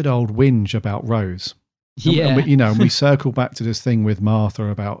having a good old whinge about Rose. Yeah. And we circle back to this thing with Martha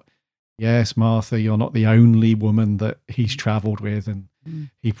about, yes, Martha, you're not the only woman that he's travelled with, and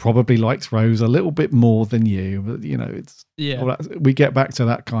he probably likes Rose a little bit more than you. But, it's... Yeah. We get back to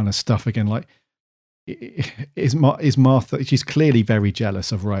that kind of stuff again. Like, is Martha... She's clearly very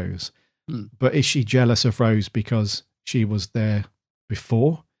jealous of Rose. But is she jealous of Rose because she was there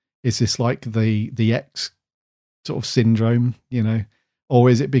before? Is this like the ex sort of syndrome, Or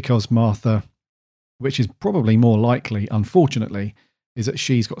is it because Martha, which is probably more likely, unfortunately, is that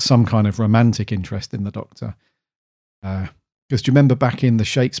she's got some kind of romantic interest in the Doctor? Because do you remember back in the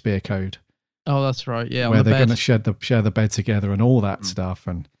Shakespeare Code? Oh, that's right. Yeah, where they're going to share the bed together and all that stuff,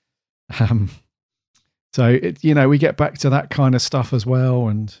 and so we get back to that kind of stuff as well.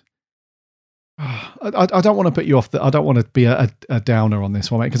 And I don't want to put you off. I don't want to be a downer on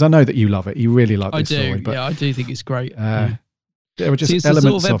this one, mate, because I know that you love it. You really like this story. But, I do think it's great. There are just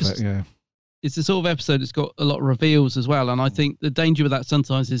elements of it. Yeah, it's the sort of episode that's got a lot of reveals as well, and I think the danger with that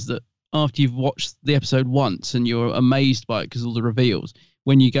sometimes is that after you've watched the episode once and you're amazed by it because of all the reveals,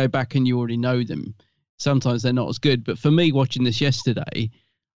 when you go back and you already know them, sometimes they're not as good. But for me, watching this yesterday,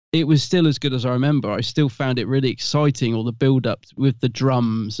 it was still as good as I remember. I still found it really exciting, all the build-up with the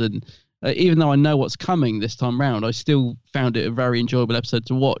drums, and even though I know what's coming this time round, I still found it a very enjoyable episode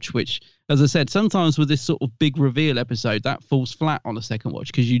to watch, which, as I said, sometimes with this sort of big reveal episode, that falls flat on a second watch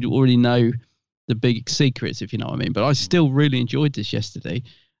because you already know the big secrets, if you know what I mean. But I still really enjoyed this yesterday.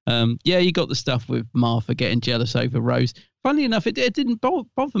 You got the stuff with Martha getting jealous over Rose. Funnily enough, it didn't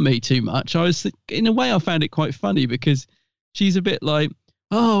bother me too much. In a way, I found it quite funny because she's a bit like,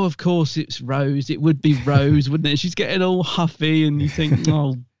 oh, of course it's Rose. It would be Rose, wouldn't it? She's getting all huffy, and you think,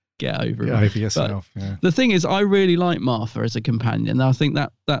 oh, get over it. Get over yourself. Yeah. The thing is, I really like Martha as a companion. I think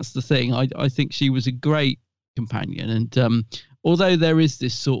that's the thing. I think she was a great companion, and although there is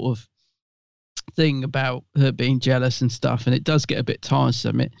this sort of thing about her being jealous and stuff, and it does get a bit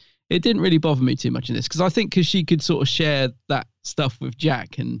tiresome, it didn't really bother me too much in this, because she could sort of share that stuff with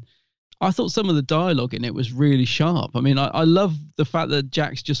Jack, and I thought some of the dialogue in it was really sharp. I mean, I love the fact that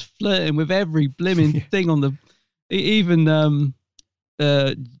Jack's just flirting with every blimmin' thing on the, even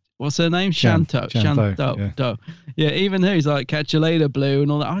what's her name? Shanto. Yeah, even he's like, catch you later, Blue,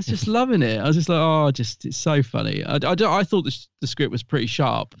 and all that. I was just loving it. I was just like, it's so funny. I thought the script was pretty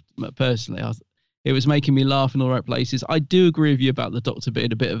sharp, personally. It was making me laugh in all the right places. I do agree with you about the Doctor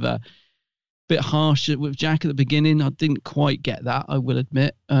being a bit harsh with Jack at the beginning. I didn't quite get that, I will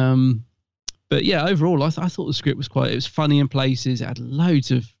admit. But yeah, overall, I thought the script was it was funny in places. It had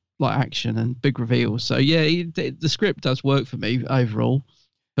loads of action and big reveals. So yeah, the script does work for me overall,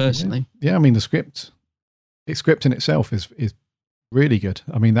 personally. Yeah, I mean, the script in itself is really good.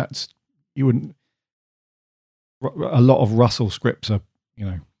 I mean, a lot of Russell scripts are,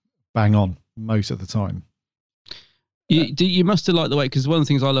 bang on most of the time. You must have liked the way, because one of the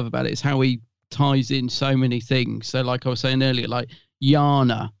things I love about it is how he ties in so many things. So like I was saying earlier, like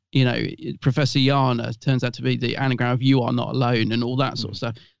Yana, Professor Yana turns out to be the anagram of "you are not alone" and all that sort of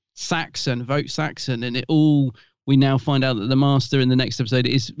stuff. Saxon, vote Saxon, and we now find out that the Master in the next episode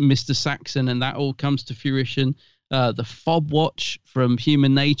is Mr. Saxon, and that all comes to fruition. The fob watch from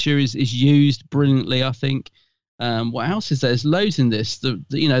Human Nature is used brilliantly, I think. What else is there? There's loads in this.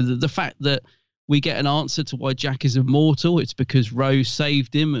 The fact that we get an answer to why Jack is immortal. It's because Rose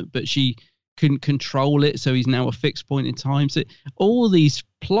saved him, but she couldn't control it, so he's now a fixed point in time. So all these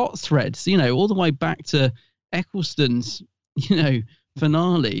plot threads, all the way back to Eccleston's,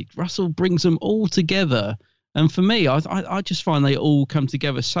 finale. Russell brings them all together And for me, I just find they all come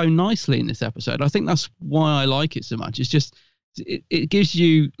together so nicely in this episode. I think that's why I like it so much. It's just, it gives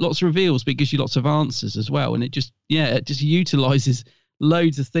you lots of reveals, but it gives you lots of answers as well. And it just utilizes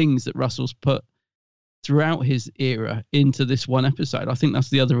loads of things that Russell's put throughout his era into this one episode. I think that's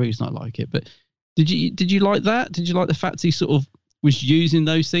the other reason I like it. But did you like that? Did you like the fact he sort of was using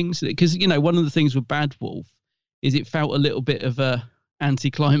those things? Because, you know, one of the things with Bad Wolf is it felt a little bit of a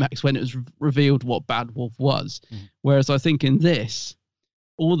anticlimax when it was revealed what Bad Wolf was. Whereas I think in this,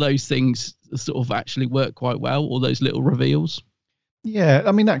 all those things sort of actually work quite well, all those little reveals. Yeah,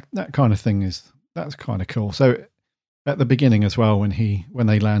 I mean, that kind of thing that's kind of cool. So at the beginning as well, when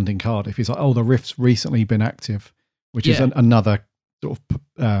they land in Cardiff, he's like, oh, the rift's recently been active, which is another sort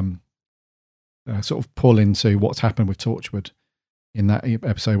of pull into what's happened with Torchwood in that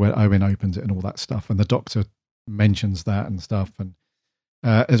episode where Owen opens it and all that stuff. And the Doctor mentions that and stuff. And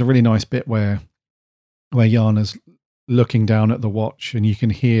there's a really nice bit where Yana's looking down at the watch and you can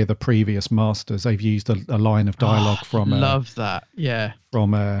hear the previous masters. They've used a line of dialogue from love that. Yeah.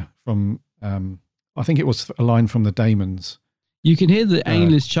 From I think it was a line from the Damons. You can hear the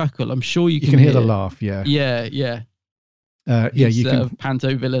aimless chuckle. I'm sure you can hear the laugh. Yeah. Yeah. You can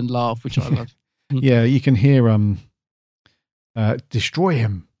panto villain laugh, which I love. Yeah, you can hear destroy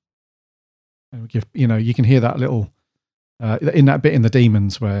him. You know, you can hear that little in that bit in the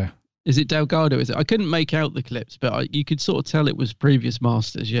Demons where. Is it Delgado? Is it? I couldn't make out the clips, but you could sort of tell it was previous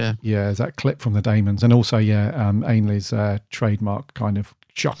masters. Yeah. Yeah, there's that clip from the Damons, and also Ainley's trademark kind of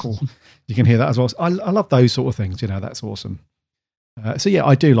chuckle. You can hear that as well. I love those sort of things. You know, that's awesome. So yeah,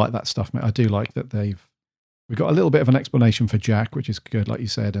 I do like that stuff, mate. I do like that we've got a little bit of an explanation for Jack, which is good, like you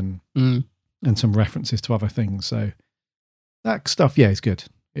said, and some references to other things. So that stuff, yeah, is good.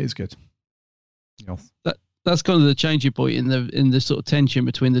 It is good. You know. That's kind of the changing point in the sort of tension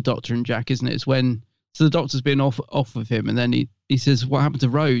between the Doctor and Jack, isn't it? It's when the Doctor's been off of him, and then he says, "What happened to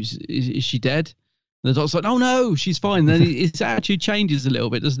Rose? Is she dead?" And the Doctor's like, "Oh no, she's fine." Then his attitude changes a little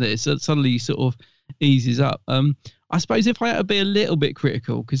bit, doesn't it? So suddenly sort of eases up. I suppose if I had to be a little bit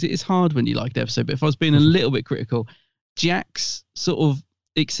critical, because it is hard when you like the episode, but if I was being a little bit critical, Jack's sort of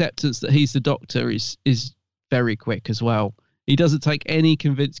acceptance that he's the Doctor is very quick as well. He doesn't take any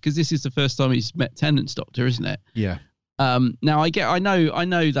convince, because this is the first time he's met Tennant's Doctor, isn't it? Yeah. Now I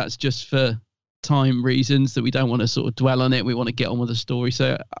know that's just for time reasons that we don't want to sort of dwell on it. We want to get on with the story,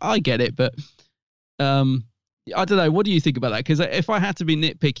 so I get it. But I don't know. What do you think about that? Because if I had to be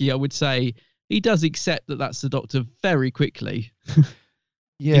nitpicky, I would say he does accept that that's the Doctor very quickly.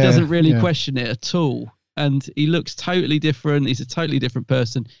 Yeah, he doesn't really question it at all, and he looks totally different. He's a totally different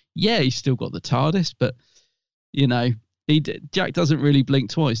person. Yeah, he's still got the TARDIS, but you know. Jack doesn't really blink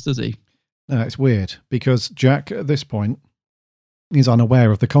twice, does he? No, it's weird because Jack at this point is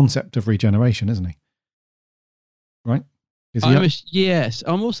unaware of the concept of regeneration, isn't he? Right? Yes.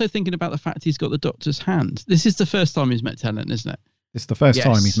 I'm also thinking about the fact he's got the Doctor's hand. This is the first time he's met Tennant, isn't it? It's the first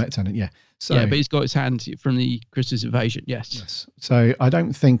time he's met Tennant, yeah. So, yeah, but he's got his hand from the Christmas invasion, yes. So I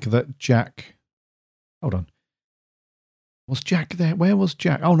don't think that Jack... Hold on. Was Jack there? Where was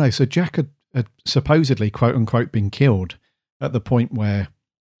Jack? Oh, no. So Jack had supposedly, quote unquote, been killed at the point where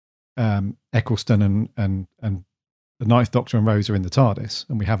Eccleston and the Ninth Doctor and Rose are in the TARDIS,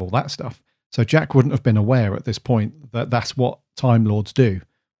 and we have all that stuff. So Jack wouldn't have been aware at this point that that's what Time Lords do,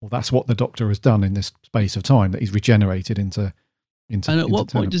 or that's what the Doctor has done in this space of time, that he's regenerated into. And at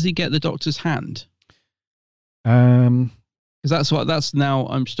what point does he get the Doctor's hand? Because that's now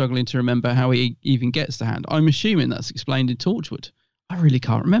I'm struggling to remember how he even gets the hand. I'm assuming that's explained in Torchwood. I really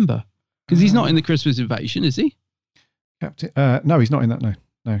can't remember. Because he's not in the Christmas invasion, is he? No, he's not in that.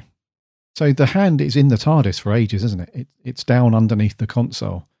 No. So the hand is in the TARDIS for ages, isn't it? It's down underneath the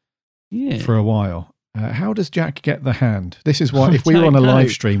console for a while. How does Jack get the hand? This is why, if we were on a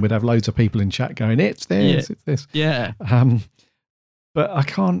live stream, we'd have loads of people in chat going, "It's this, it's this." Yeah. But I honestly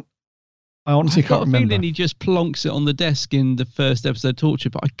can't remember. I've got a feeling he just plonks it on the desk in the first episode of Torture,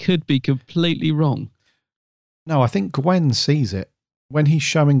 but I could be completely wrong. No, I think Gwen sees it. When he's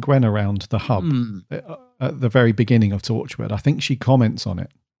showing Gwen around the hub at the very beginning of Torchwood, I think she comments on it,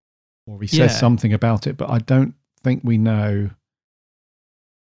 or he says something about it, but I don't think we know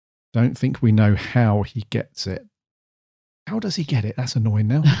how he gets it. How does he get it? That's annoying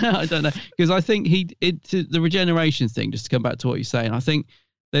now. I don't know, because I think the regeneration thing, just to come back to what you're saying, I think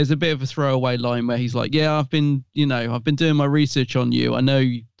there's a bit of a throwaway line where he's like, "Yeah, I've been doing my research on you. I know."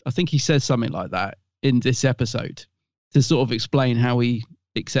 I think he says something like that in this episode, to sort of explain how he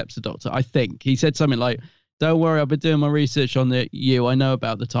accepts the Doctor. I think he said something like, "Don't worry, I've been doing my research on you. I know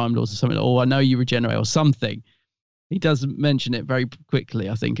about the Time Lords," or something, or "I know you regenerate," or something. He does mention it very quickly,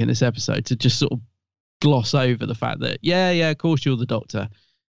 I think, in this episode, to just sort of gloss over the fact that, yeah, of course you're the Doctor.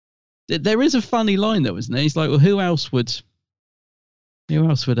 There is a funny line though, isn't there? He's like, well, who else would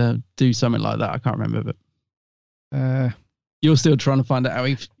do something like that? I can't remember, but you're still trying to find out how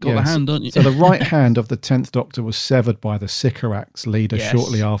he got the hand, aren't you? So the right hand of the 10th Doctor was severed by the Sycorax leader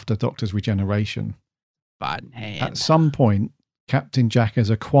shortly after Doctor's regeneration. Bad hand. At some point, Captain Jack has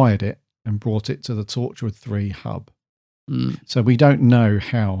acquired it and brought it to the Torchwood 3 hub. So we don't know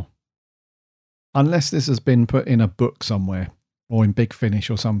how, unless this has been put in a book somewhere or in Big Finish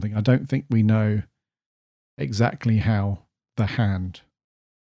or something. I don't think we know exactly how the hand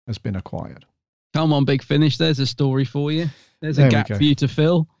has been acquired. Come on, Big Finish. There's a story for you. There's a gap for you to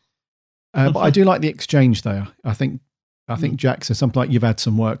fill. But I do like the exchange there. I think Jack says something like, "You've had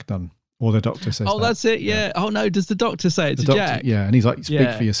some work done," or the Doctor says, that's it. Yeah. Oh no, does the Doctor say it to Jack? Yeah, and he's like,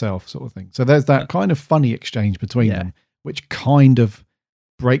 "Speak for yourself," sort of thing. So there's that kind of funny exchange between them, which kind of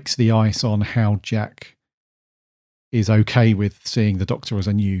breaks the ice on how Jack is okay with seeing the Doctor as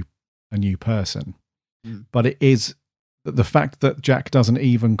a new person. But it is the fact that Jack doesn't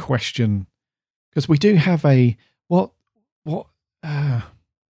even question, because we do have a what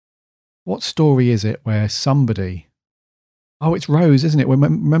story is it where somebody? Oh, it's Rose, isn't it?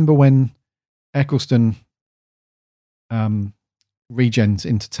 Remember when Eccleston regens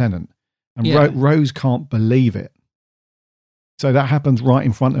into Tennant, and Rose can't believe it. So that happens right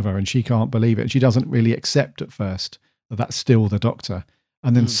in front of her, and she can't believe it. She doesn't really accept at first that that's still the Doctor,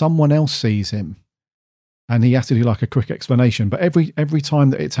 and then someone else sees him, and he has to do like a quick explanation. But every time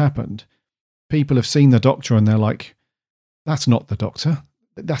that it's happened, people have seen the Doctor, and they're like, "That's not the Doctor.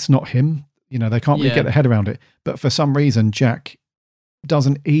 That's not him." You know, they can't really get their head around it. But for some reason, Jack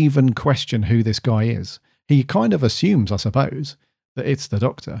doesn't even question who this guy is. He kind of assumes, I suppose, that it's the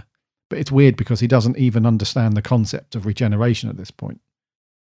Doctor. But it's weird because he doesn't even understand the concept of regeneration at this point.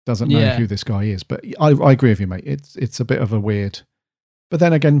 Doesn't know who this guy is. But I agree with you, mate. It's a bit of a weird. But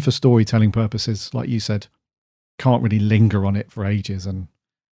then again, for storytelling purposes, like you said, can't really linger on it for ages and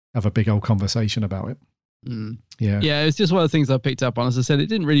have a big old conversation about it. Yeah, it's just one of the things I picked up on. As I said, it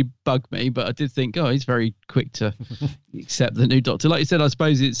didn't really bug me, but I did think, he's very quick to accept the new Doctor. Like you said, I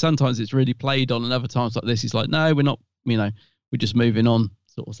suppose sometimes it's really played on, and other times like this, he's like, no, we're not, we're just moving on,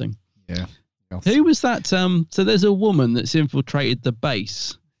 sort of thing. Yeah. Who was that? So there's a woman that's infiltrated the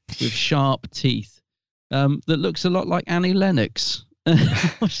base with sharp teeth that looks a lot like Annie Lennox.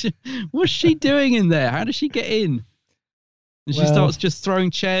 What's she doing in there? How does she get in? And she starts just throwing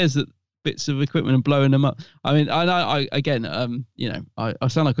chairs at bits of equipment and blowing them up. I mean, I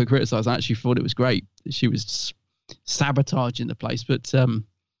sound like I criticise. I actually thought it was great. She was sabotaging the place, but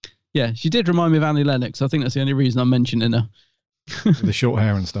she did remind me of Annie Lennox. I think that's the only reason I'm mentioning her. The short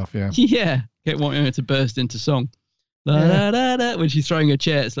hair and stuff, yeah. Yeah, kept wanting her to burst into song. La, da, da, da, when she's throwing her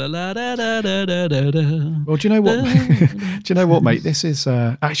chair, it's like, la, da, da, da, da, da, da. Well, do you know what? Do you know what, mate? This is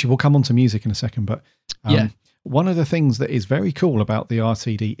actually, we'll come on to music in a second, but one of the things that is very cool about the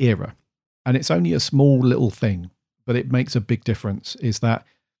RTD era, and it's only a small little thing, but it makes a big difference, is that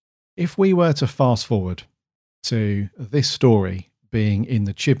if we were to fast forward to this story being in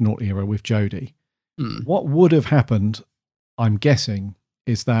the Chibnall era with Jodie, what would have happened, I'm guessing,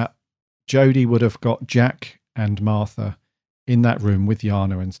 is that Jodie would have got Jack and Martha in that room with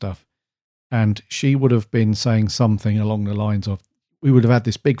Yana and stuff, and she would have been saying something along the lines of, we would have had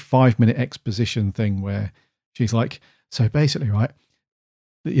this big 5-minute exposition thing where she's like, so basically, right,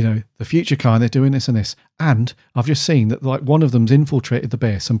 the future car, and they're doing this and this, and I've just seen that like one of them's infiltrated the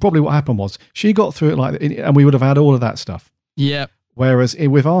base, and probably what happened was she got through it and we would have had all of that stuff. Yeah. Whereas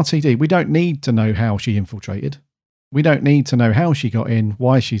with RTD, we don't need to know how she infiltrated. We don't need to know how she got in,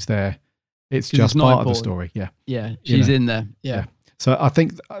 why she's there. It's just part of the story. Yeah. Yeah. She's in there. Yeah. So I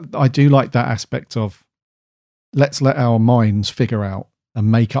think I do like that aspect of, let's let our minds figure out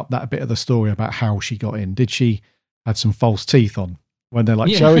and make up that bit of the story about how she got in. Did she have some false teeth on when they're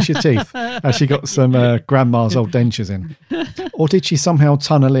like, show us your teeth? Has she got some grandma's old dentures in? Or did she somehow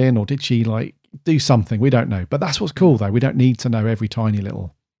tunnel in, or did she like do something? We don't know. But that's what's cool though. We don't need to know every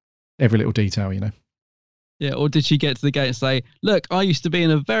little detail, Yeah, or did she get to the gate and say, look, I used to be in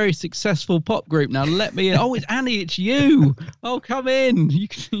a very successful pop group. Now let me in. Oh, it's Annie, it's you. Oh, come in. You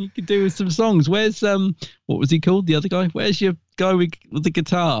can do some songs. Where's, what was he called? The other guy? Where's your guy with the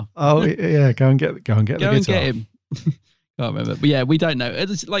guitar? Oh, yeah, go and get the guitar. Go and get him. Can't remember. But yeah, we don't know.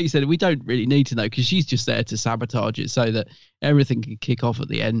 Like you said, we don't really need to know, because she's just there to sabotage it so that everything can kick off at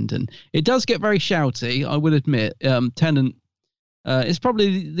the end. And it does get very shouty, I would admit. Tennant, it's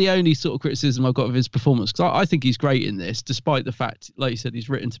probably the only sort of criticism I've got of his performance, because I think he's great in this, despite the fact, like you said, he's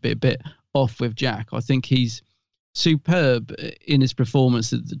written to be a bit off with Jack. I think he's superb in his performance.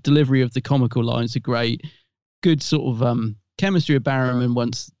 The delivery of the comical lines are great. Good sort of chemistry with Barrowman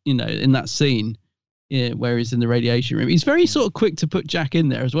once, in that scene where he's in the radiation room. He's very sort of quick to put Jack in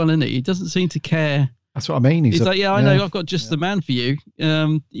there as well, isn't he? He doesn't seem to care. That's what I mean. He's like, I know, I've got just the man for you.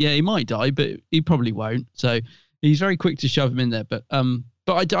 He might die, but he probably won't. So he's very quick to shove him in there. But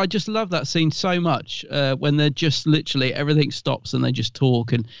I just love that scene so much when they're just literally everything stops and they just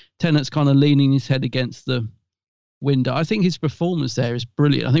talk, and Tennant's kind of leaning his head against the window. I think his performance there is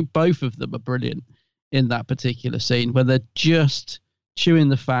brilliant. I think both of them are brilliant in that particular scene where they're just chewing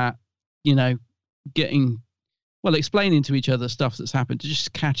the fat, explaining to each other stuff that's happened,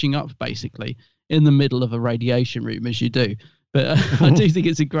 just catching up basically in the middle of a radiation room, as you do. But I do think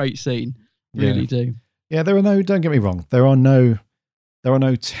it's a great scene. Really do. Yeah, don't get me wrong, there are no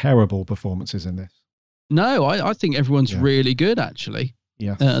terrible performances in this. No, I think everyone's really good, actually.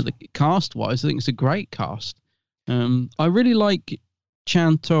 Yes. The cast-wise, I think it's a great cast. I really like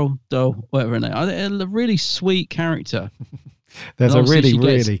Chantal Do, whatever her name. A really sweet character. There's a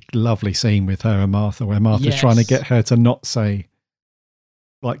really lovely scene with her and Martha where Martha's trying to get her to not say,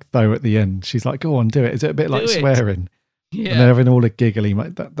 like, though at the end. She's like, go on, do it. Is it a bit like swearing? Yeah. And they're having all the giggly.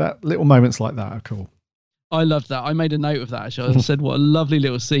 That little moments like that are cool. I love that. I made a note of that, actually. I said, what a lovely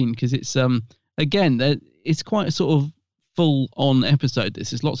little scene, because it's, again, it's quite a sort of full-on episode.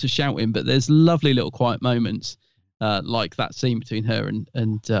 There's lots of shouting, but there's lovely little quiet moments like that scene between her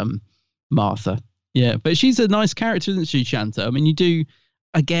and Martha. Yeah, but she's a nice character, isn't she, Shanta? I mean, you do,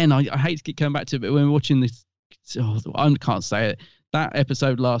 again, I hate to keep coming back to it, but when we're watching this, I can't say it, that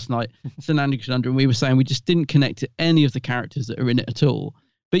episode last night, St. Andrew Conundrum, we were saying we just didn't connect to any of the characters that are in it at all.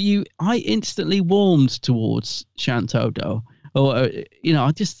 But I instantly warmed towards Chantal Do. Or,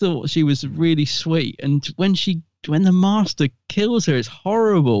 I just thought she was really sweet. And when the master kills her, it's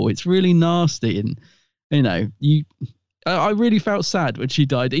horrible. It's really nasty. And, I really felt sad when she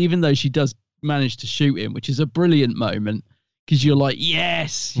died, even though she does manage to shoot him, which is a brilliant moment, because you're like,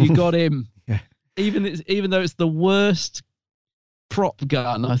 yes, you got him. Yeah. Even though it's the worst prop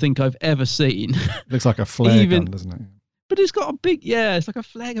gun I think I've ever seen. Looks like a flare gun, doesn't it? But it's got a big, it's like a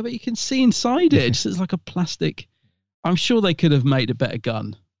flare gun, but you can see inside it. It's like a plastic. I'm sure they could have made a better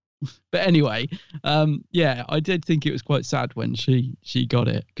gun. But anyway, I did think it was quite sad when she got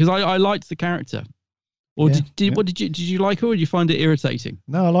it, because I liked the character. Or did you like her, or did you find it irritating?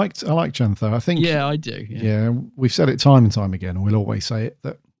 No, I liked Chantho. I think. Yeah, I do. Yeah, we've said it time and time again, and we'll always say it,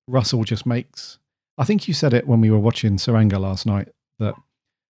 that Russell just makes. I think you said it when we were watching Saranga last night, that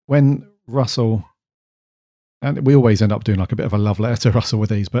when Russell, and we always end up doing like a bit of a love letter to Russell with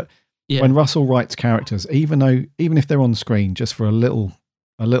these, but when Russell writes characters, even if they're on screen just for a little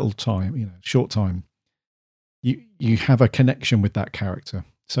time, short time, you have a connection with that character.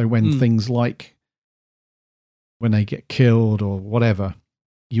 So when things like when they get killed or whatever,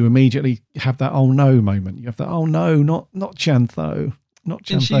 you immediately have that oh no moment. You have that oh no, not Chantho. Not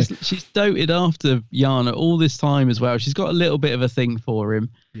Chantho. And she's doted after Yana all this time as well. She's got a little bit of a thing for him.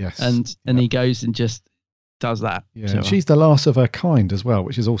 Yes. And he goes and just does that. Yeah. So, she's the last of her kind as well,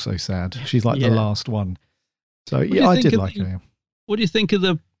 which is also sad. She's like the last one. So I did like her. What do you think of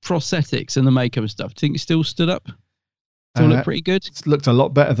the prosthetics and the makeup and stuff? Do you think it still stood up? Still look pretty good? It's looked a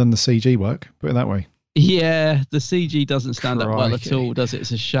lot better than the CG work, put it that way. Yeah, the CG doesn't stand up well at all, does it?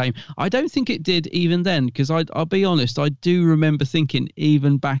 It's a shame. I don't think it did even then, because I'll be honest, I do remember thinking,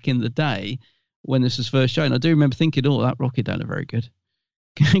 even back in the day when this was first shown, I do remember thinking, oh, that rocket don't look very good.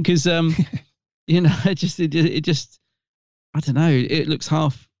 Because, it just, I don't know, it looks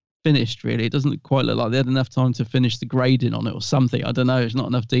half finished, really. It doesn't quite look like they had enough time to finish the grading on it or something. I don't know, it's not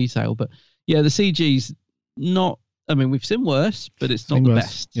enough detail. But yeah, the CG's not, I mean, we've seen worse, but it's not the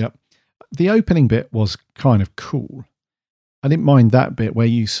best. Yep. The opening bit was kind of cool. I didn't mind that bit where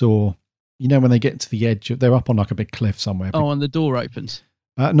you saw, when they get to the edge, they're up on like a big cliff somewhere. Oh, and the door opens.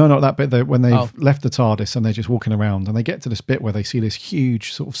 No, not that bit. When they've left the TARDIS and they're just walking around, and they get to this bit where they see this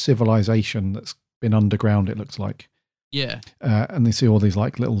huge sort of civilization that's been underground, it looks like. Yeah. And they see all these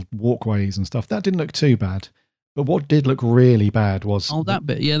like little walkways and stuff. That didn't look too bad. But what did look really bad was... Oh, that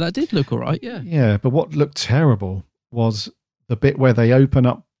bit. Yeah, that did look all right, yeah. Yeah, but what looked terrible was the bit where they open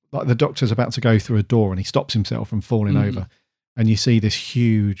up, like the Doctor's about to go through a door and he stops himself from falling over. And you see this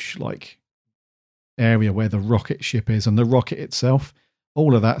huge like area where the rocket ship is, and the rocket itself,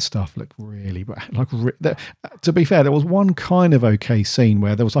 all of that stuff looked really bad. Like, to be fair, there was one kind of okay scene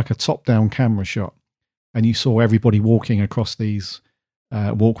where there was like a top-down camera shot and you saw everybody walking across these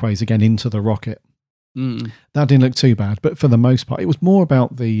walkways again into the rocket. That didn't look too bad, but for the most part, it was more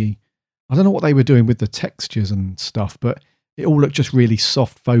about I don't know what they were doing with the textures and stuff, but it all looked just really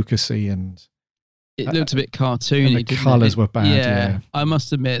soft focusy, and It looked a bit cartoony. And the colours were bad. Yeah, I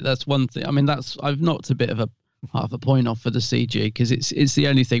must admit that's one thing. I mean, I've knocked a bit of a half a point off for the CG because it's the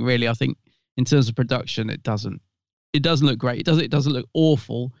only thing really. I think in terms of production, it doesn't look great. It doesn't look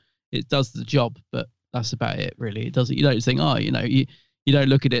awful. It does the job, but that's about it really. It doesn't. You don't think, you don't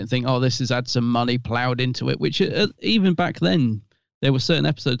look at it and think, this has had some money ploughed into it. Which even back then, there were certain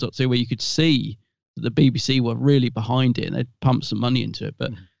episodes or two where you could see that the BBC were really behind it and they'd pumped some money into it.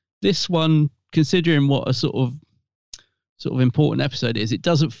 But this one, considering what a sort of important episode is, it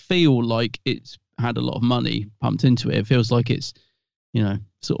doesn't feel like it's had a lot of money pumped into it. It feels like it's,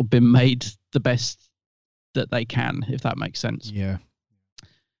 sort of been made the best that they can, if that makes sense. Yeah.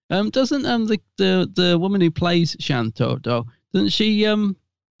 Doesn't the woman who plays Chantal, doesn't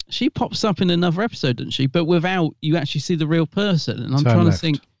she pops up in another episode, doesn't she? But without you actually see the real person. And I'm trying to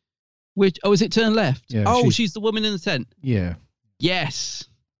think which. Oh, is it Turn Left? Yeah, she's the woman in the tent. Yeah. Yes,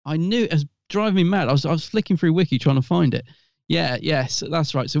 I knew it was driving me mad. I was flicking through Wiki trying to find it. Yeah, yes,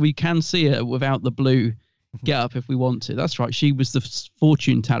 that's right. So we can see her without the blue get up if we want to. That's right. She was the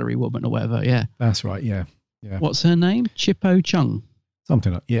fortune tellery woman or whatever. Yeah, that's right. Yeah. What's her name? Chippo Chung.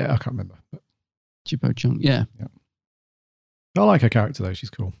 Something like I can't remember. But... Chippo Chung. Yeah. I like her character though. She's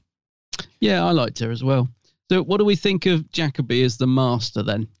cool. Yeah, I liked her as well. So, what do we think of Jacoby as the master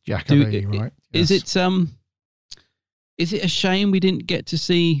then? Jacoby, right? Yes. Is it a shame we didn't get to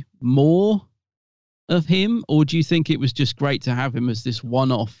see more of him, or do you think it was just great to have him as this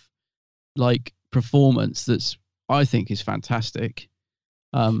one-off performance that's I think is fantastic?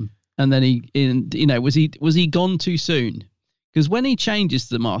 And then was he gone too soon? Because when he changes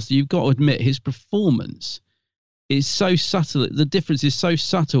to the master, you've got to admit his performance is so subtle. The difference is so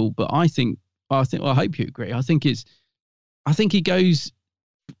subtle, but I hope you agree. I think he goes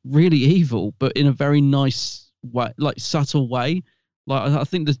really evil, but in a very nice way, subtle way. I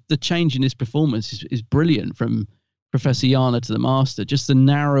think the change in his performance is brilliant from Professor Yana to the Master. Just the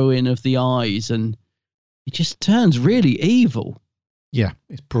narrowing of the eyes, and he just turns really evil. Yeah,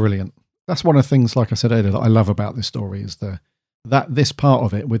 it's brilliant. That's one of the things, like I said earlier, that I love about this story is this part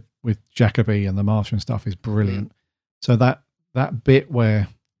of it with Jacoby and the Master and stuff is brilliant. So that bit where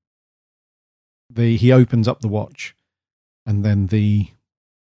he opens up the watch, and then the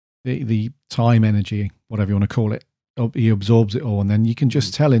time energy, whatever you want to call it, he absorbs it all, and then you can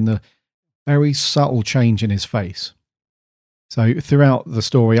just tell in the very subtle change in his face. So throughout the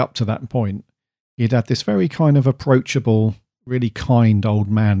story up to that point, he'd had this very kind of approachable, really kind old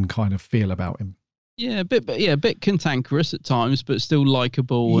man kind of feel about him. Yeah, a bit cantankerous at times, but still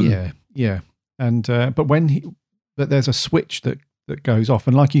likable. Yeah. And but there's a switch that goes off,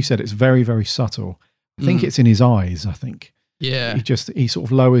 and like you said, it's very, very subtle. I think it's in his eyes. I think. Yeah. He sort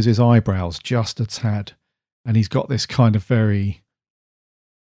of lowers his eyebrows just a tad, and he's got this kind of very.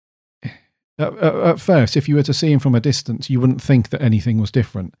 At first, if you were to see him from a distance, you wouldn't think that anything was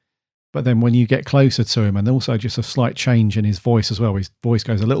different. But then when you get closer to him, and also just a slight change in his voice as well, his voice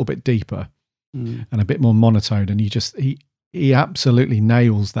goes a little bit deeper and a bit more monotone, and he absolutely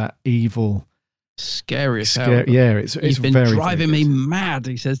nails that evil, scary as hell. Yeah, it's been very driving me mad.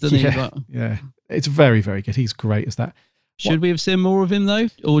 He says, doesn't he? Yeah, it's very, very good. He's great as that. Should we have seen more of him though,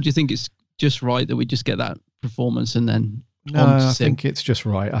 or do you think it's just right that we just get that performance and then? No, I think it's just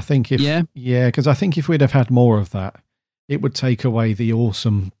right. I think because I think if we'd have had more of that, it would take away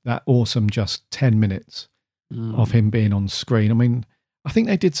that awesome just 10 minutes of him being on screen. I mean, I think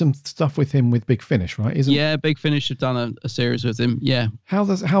they did some stuff with him with Big Finish, right? Big Finish have done a series with him. Yeah. How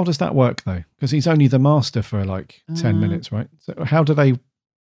does that work though? Because he's only the Master for 10 minutes, right? So how do they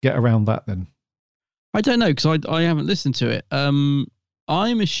get around that then? I don't know, because I haven't listened to it. I'm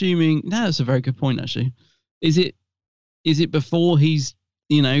assuming that's a very good point actually. Is it before he's,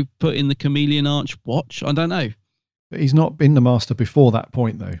 put in the Chameleon Arch watch? I don't know. But he's not been the Master before that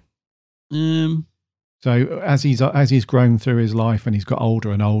point, though. So as he's grown through his life and he's got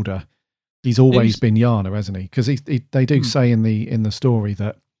older and older, he's always been Yana, hasn't he? Because they do say in the story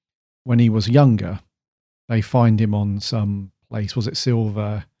that when he was younger, they find him on some place. Was it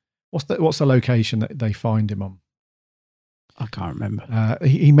Silver? What's the location that they find him on? I can't remember.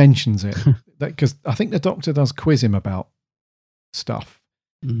 He mentions it because I think the Doctor does quiz him about stuff,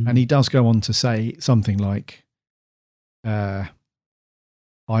 and he does go on to say something like, "I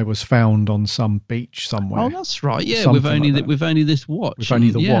was found on some beach somewhere." Oh, that's right. Yeah, with only this watch. With only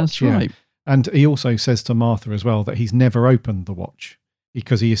the watch. That's right. And he also says to Martha as well that he's never opened the watch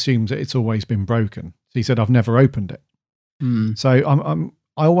because he assumes that it's always been broken. So he said, "I've never opened it." So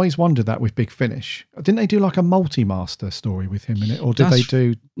I always wondered that with Big Finish. Didn't they do like a multi-master story with him in it, or did they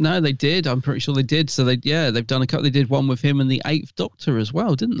do? No, they did. I'm pretty sure they did. So they've done a couple. They did one with him and the 8th Doctor as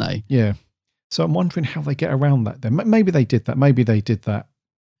well, didn't they? Yeah. So I'm wondering how they get around that then. Maybe they did that.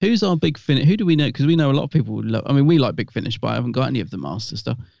 Who's our Big Finish? Who do we know? Because we know a lot of people. We like Big Finish, but I haven't got any of the Master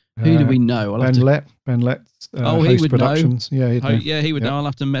stuff. Who do we know? Ben Lett. He would Productions. know. Yeah, he would know. I'll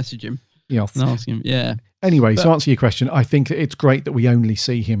have to message him. Yeah. And ask him. Yeah. Anyway, to answer your question, I think it's great that we only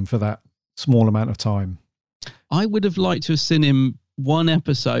see him for that small amount of time. I would have liked to have seen him one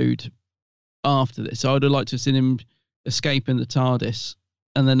episode after this. I would have liked to have seen him escaping the TARDIS,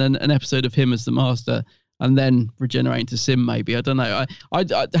 and then an episode of him as the Master, and then regenerating to Sim. Maybe, I don't know. I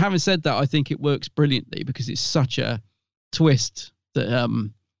having said that, I think it works brilliantly because it's such a twist that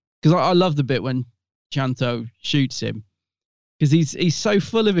because I love the bit when Chanto shoots him because he's so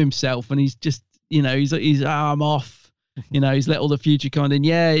full of himself and he's just he's I'm off. He's let all the future kind in.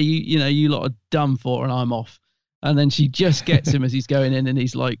 Yeah, you lot are done for, and I'm off. And then she just gets him as he's going in, and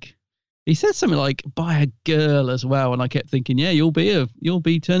he's like, he says something like, "By a girl" as well. And I kept thinking, yeah, you'll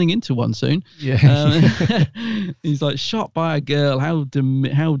be turning into one soon. Yeah. He's like, shot by a girl. How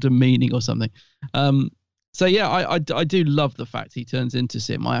demeaning or something. So yeah, I do love the fact he turns into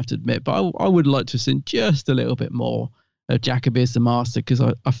Sim. I have to admit, but I would like to have seen just a little bit more of Jacoby as the Master because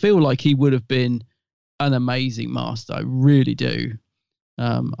I feel like he would have been an amazing Master. I really do.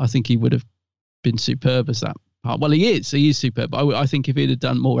 I think he would have been superb as that part. Well, he is superb. I think if he'd have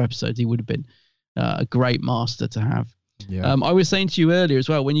done more episodes, he would have been a great Master to have. Yeah. I was saying to you earlier as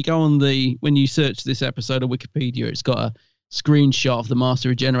well, when you search this episode on Wikipedia, it's got a screenshot of the Master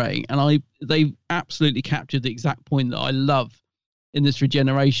regenerating, and they've absolutely captured the exact point that I love in this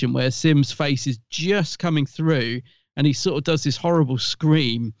regeneration, where Sim's face is just coming through, and he sort of does this horrible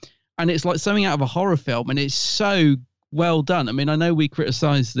scream, and it's like something out of a horror film, and it's so well done. I mean, I know we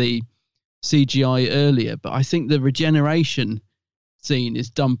criticised the CGI earlier, but I think the regeneration scene is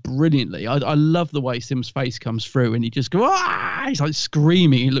done brilliantly. I love the way Sim's face comes through, and he just goes, ah! He's like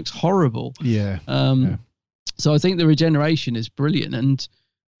screaming. It looks horrible. Yeah. So I think the regeneration is brilliant. And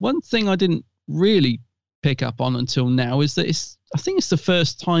one thing I didn't really pick up on until now is that I think it's the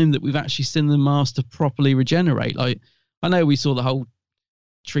first time that we've actually seen the Master properly regenerate. Like, I know we saw the whole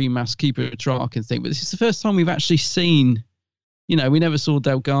Tree Mass Keeper Traken thing, but this is the first time we've actually seen, we never saw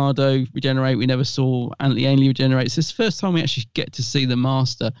Delgado regenerate. We never saw Antley Ainley regenerate. So it's the first time we actually get to see the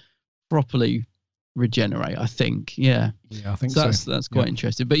Master properly regenerate, I think. Yeah. Yeah, I think so. That's quite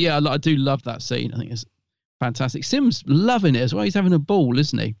interesting. But yeah, I do love that scene. I think it's fantastic. Sim's loving it as well. He's having a ball,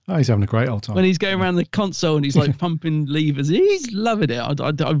 isn't he? Oh, he's having a great old time. When he's going around the console and he's like pumping levers, he's loving it.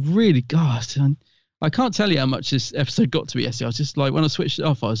 I really, gosh, I can't tell you how much this episode got to me yesterday. I was just like, when I switched it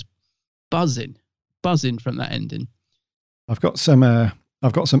off, I was buzzing from that ending. I've got some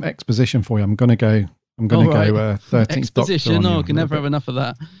exposition for you. I'm going to go 13th exposition. I can never have enough of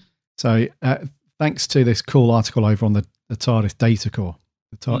that. So, thanks to this cool article over on the TARDIS data core,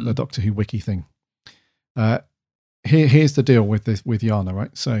 the Doctor Who wiki thing. Here's the deal with Yana,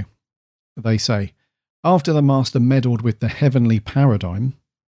 right? So they say, after the Master meddled with the heavenly paradigm,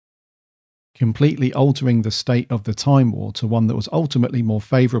 completely altering the state of the Time War to one that was ultimately more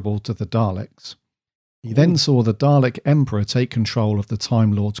favourable to the Daleks, he then saw the Dalek Emperor take control of the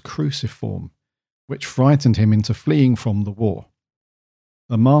Time Lord's cruciform, which frightened him into fleeing from the war.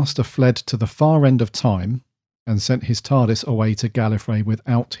 The Master fled to the far end of time and sent his TARDIS away to Gallifrey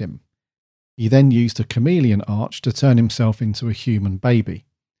without him. He then used a chameleon arch to turn himself into a human baby,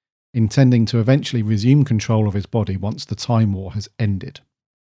 intending to eventually resume control of his body once the Time War has ended.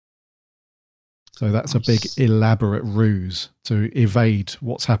 So that's a big elaborate ruse to evade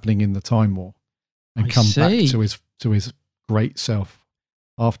what's happening in the Time War and come back to his great self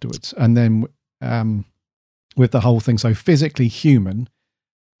afterwards. And then with the whole thing, so physically human,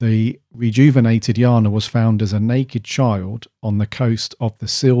 the rejuvenated Yana was found as a naked child on the coast of the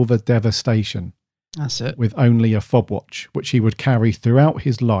Silver Devastation. That's it. With only a fob watch, which he would carry throughout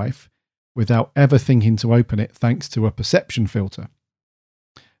his life without ever thinking to open it, thanks to a perception filter.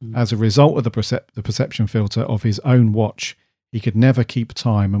 As a result of the perception filter of his own watch, he could never keep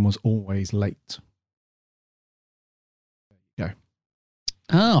time and was always late. There you go.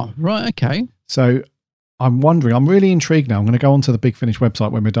 Oh, right, okay. So I'm wondering, I'm really intrigued now. I'm going to go onto the Big Finish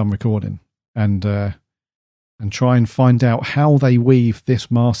website when we're done recording and try and find out how they weave this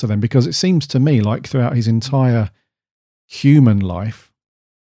Master then, because it seems to me like throughout his entire human life,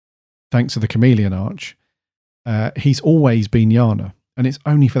 thanks to the chameleon arch, he's always been Yana. And it's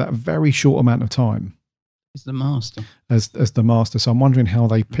only for that very short amount of time. He's the Master. As the Master. So I'm wondering how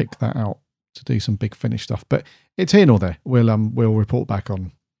they pick that out to do some Big Finish stuff. But it's here nor there. We'll report back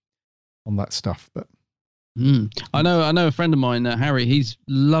on that stuff. But I know a friend of mine, Harry, he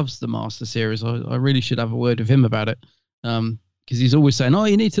loves the Master series. I really should have a word with him about it. Because because he's always saying, "Oh,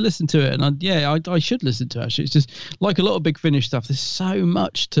 you need to listen to it," and I should listen to it. Actually, it's just like a lot of Big Finish stuff. There's so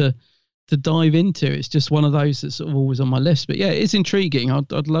much to dive into. It's just one of those that's sort of always on my list. But yeah, it's intriguing.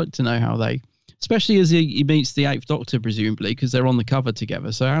 I'd like to know how they, especially as he meets the Eighth Doctor, presumably, because they're on the cover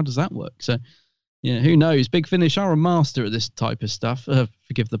together. So how does that work? So yeah, who knows? Big Finish are a master at this type of stuff.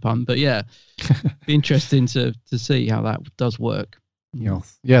 Forgive the pun, but yeah, be interesting to see how that does work.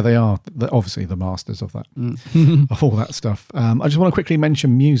 Yeah, they are obviously the masters of that, of all that stuff. I just want to quickly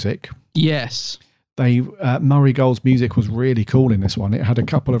mention music. Yes. Murray Gold's music was really cool in this one. It had a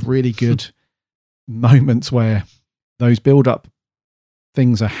couple of really good moments where those build-up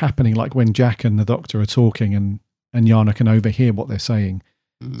things are happening, like when Jack and the Doctor are talking and Yana can overhear what they're saying.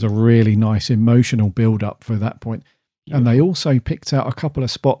 There's a really nice emotional build-up for that point. Yeah. And they also picked out a couple of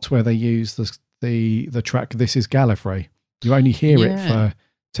spots where they use the track "This Is Gallifrey." You only hear it for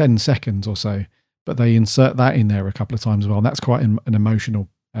 10 seconds or so, but they insert that in there a couple of times as well. And that's quite an emotional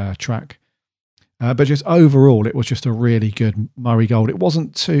track. But just overall, it was just a really good Murray Gold. It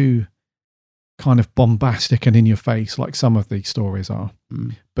wasn't too kind of bombastic and in your face like some of these stories are,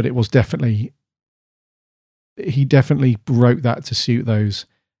 but it was definitely, he definitely wrote that to suit those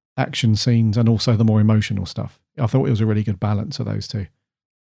action scenes and also the more emotional stuff. I thought it was a really good balance of those two.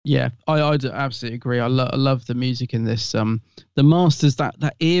 Yeah, I absolutely agree. I love the music in this. The Masters,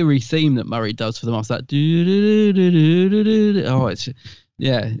 that eerie theme that Murray does for the Masters, that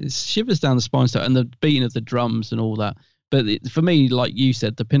it shivers down the spine stuff, and the beating of the drums and all that. But for me, like you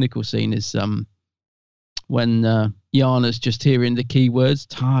said, the pinnacle scene is when Yana's just hearing the key words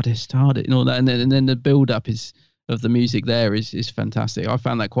TARDIS, and all that, and then the build up of the music there is fantastic. I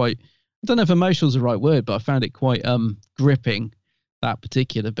found that quite, I don't know if emotional is the right word, but I found it quite gripping, that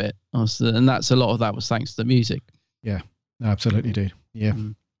particular bit. And that's a lot of that was thanks to the music. Yeah, absolutely, dude. Yeah.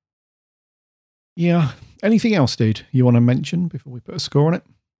 Yeah. Anything else, dude, you want to mention before we put a score on it?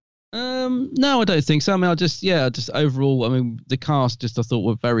 No, I don't think so. I mean, just overall, I mean, the cast I thought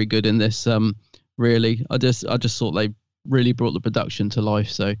were very good in this. Really, I just thought they really brought the production to life.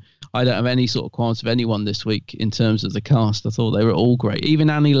 So I don't have any sort of qualms of anyone this week in terms of the cast. I thought they were all great.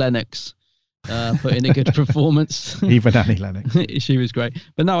 Even Annie Lennox put in a good performance. Even Annie Lennox. She was great.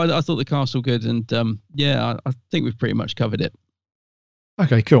 But no, I thought the cast were good. And I think we've pretty much covered it.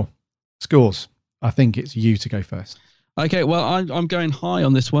 Okay, cool. Scores. I think it's you to go first. Okay, well, I'm going high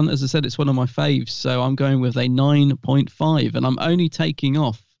on this one. As I said, it's one of my faves. So I'm going with a 9.5. And I'm only taking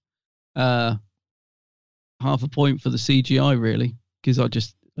off half a point for the CGI, really, because I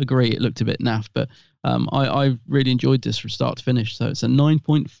just agree it looked a bit naff. But I really enjoyed this from start to finish. So it's a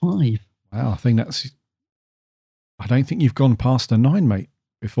 9.5. Wow, I don't think you've gone past a 9, mate,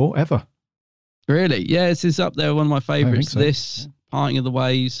 before, ever. Really? Yeah, this is up there, one of my favourites. So. This, Parting of the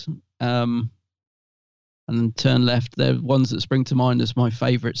Ways, and then Turn Left. They're ones that spring to mind as my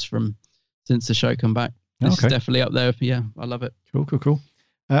favourites from since the show come back. This is definitely up there. Yeah, I love it. Cool.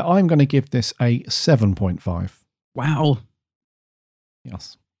 I'm going to give this a 7.5. Wow.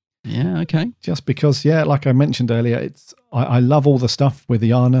 Yes. Yeah, okay. Just because, like I mentioned earlier, I love all the stuff with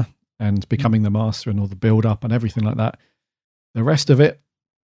Yana and becoming the Master and all the build-up and everything like that. The rest of it,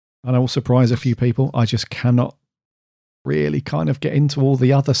 and I will surprise a few people, I just cannot really kind of get into all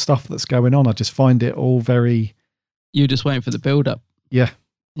the other stuff that's going on. I just find it all very... You're just waiting for the build-up. Yeah,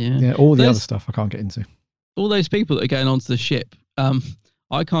 all the other stuff I can't get into. All those people that are going onto the ship,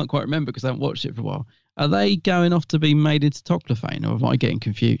 I can't quite remember because I haven't watched it for a while. Are they going off to be made into Toclophane, or am I getting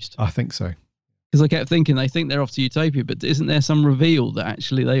confused? I think so. Because I kept thinking they think they're off to Utopia, but isn't there some reveal that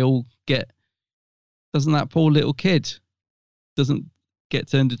actually they all get... Doesn't that poor little kid doesn't get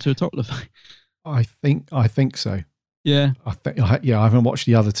turned into a Toclophane? I think so. Yeah. I haven't watched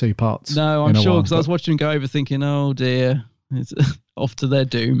the other two parts. No, I'm sure, because I was watching them go over thinking, oh dear, it's off to their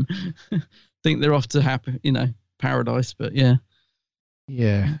doom. Think they're off to paradise, but yeah.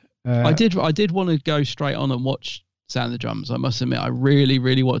 Yeah. I did want to go straight on and watch Sound of the Drums. I must admit, I really,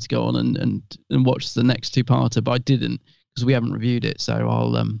 really wanted to go on and watch the next two-parter, but I didn't because we haven't reviewed it. So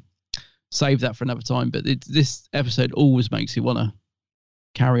I'll save that for another time. But this episode always makes you want to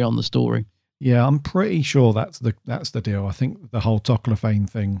carry on the story. Yeah, I'm pretty sure that's the deal. I think the whole Toclophane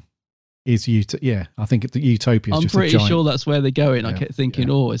thing is I think the Utopia is I'm just pretty sure that's where they're going. I kept thinking,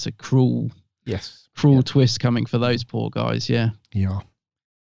 it's a cruel twist coming for those poor guys. Yeah. Yeah.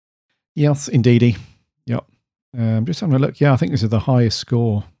 Yes, indeedy. Yep. Just having a look. Yeah, I think this is the highest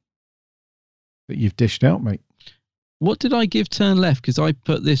score that you've dished out, mate. What did I give Turn Left? Because I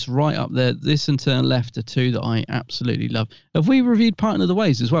put this right up there. This and Turn Left are two that I absolutely love. Have we reviewed Parting of the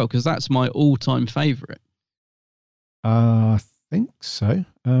Ways as well? Because that's my all-time favourite. I think so.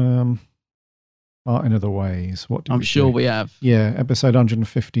 Martin of the Ways. What did I'm sure we have. Yeah, episode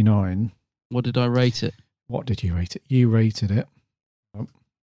 159. What did I rate it? What did you rate it? You rated it. Oh,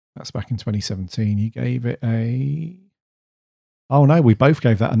 that's back in 2017. You gave it a... Oh, no, we both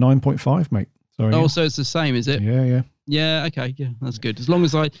gave that a 9.5, mate. Sorry. Oh, so it's the same, is it? Yeah. Yeah, okay, yeah, that's good. As long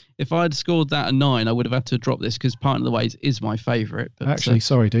as if I'd scored that a 9, I would have had to drop this because Part of the Ways is my favourite. Actually,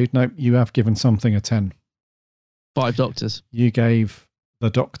 sorry, dude. No, you have given something a 10. 5 Doctors. You gave The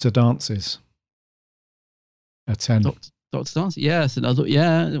Doctor Dances a 10. Doctor Dances? Yes, another.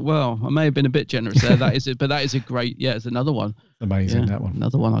 Yeah, well, I may have been a bit generous there. That is it, but that is a great. Yeah, it's another one. Amazing, that one.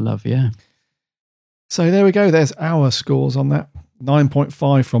 Another one I love. Yeah. So there we go. There's our scores on that.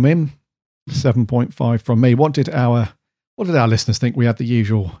 9.5 from him, 7.5 from me. What did our listeners think? We had the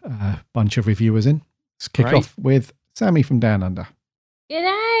usual bunch of reviewers in. Let's kick off with Sammy from Down Under.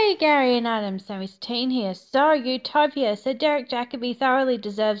 G'day, Gary and Adam. Sammy Satine here. So, Utopia. So Derek Jacobi thoroughly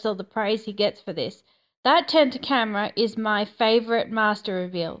deserves all the praise he gets for this. That turn to camera is my favourite Master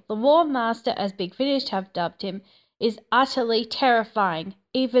reveal. The War Master, as Big Finish have dubbed him, is utterly terrifying,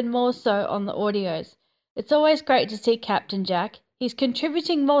 even more so on the audios. It's always great to see Captain Jack. He's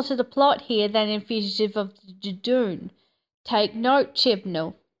contributing more to the plot here than in Fugitive of the Jadoon. Take note,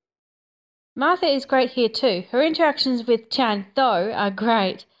 Chibnall. Martha is great here too. Her interactions with Chan Tho are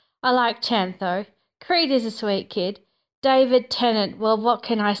great. I like Chan Tho. Creed is a sweet kid. David Tennant, well, what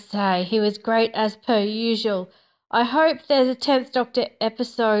can I say? He was great as per usual. I hope there's a 10th Doctor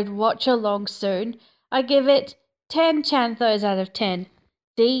episode watch along soon. I give it 10 Chan Thos out of 10.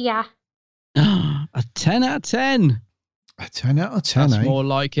 See ya. A 10 out of 10. A 10 out of 10, That's more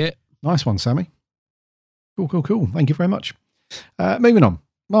like it. Nice one, Sammy. Cool. Thank you very much. Moving on.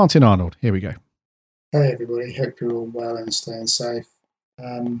 Martin Arnold, here we go. Hey, everybody. Hope you're all well and staying safe.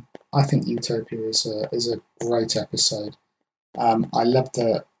 I think Utopia is a great episode. I love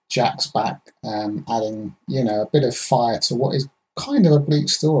that Jack's back, adding, a bit of fire to what is kind of a bleak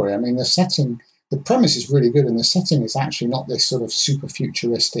story. I mean, the premise is really good, and the setting is actually not this sort of super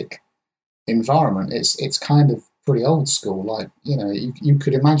futuristic environment. It's kind of pretty old school. Like, you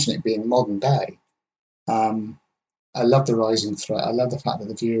could imagine it being modern day. I love the rising threat. I love the fact that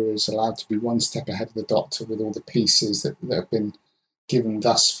the viewer is allowed to be one step ahead of the Doctor with all the pieces that have been given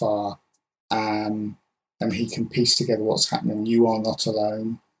thus far, and he can piece together what's happening. You are not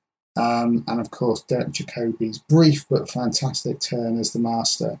alone. And of course, Derek Jacobi's brief but fantastic turn as the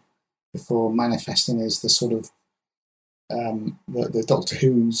Master before manifesting as the sort of the Doctor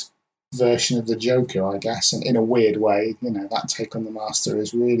Who's version of the Joker, I guess, and in a weird way, that take on the Master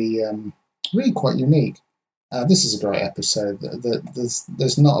is really quite unique. This is a great episode.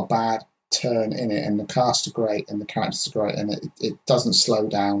 There's not a bad turn in it, and the cast are great, and the characters are great, and it doesn't slow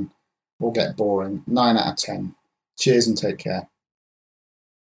down or get boring. 9 out of 10. Cheers and take care.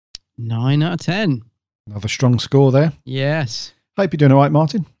 9 out of 10. Another strong score there. Yes. Hope you're doing all right,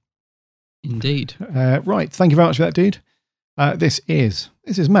 Martin. Indeed. Right. Thank you very much for that, dude. This is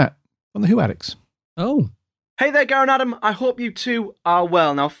Matt on the Who Addicts. Oh. Hey there, Gary and Adam. I hope you two are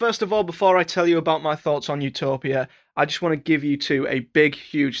well. Now, first of all, before I tell you about my thoughts on Utopia, I just want to give you two a big,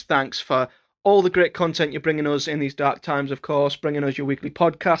 huge thanks for all the great content you're bringing us in these dark times, of course, bringing us your weekly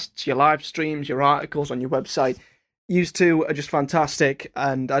podcasts, your live streams, your articles on your website. You two are just fantastic,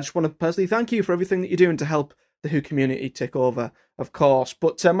 and I just want to personally thank you for everything that you're doing to help the Who community take over, of course.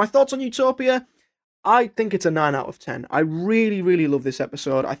 But my thoughts on Utopia, I think it's a 9 out of 10. I really, really love this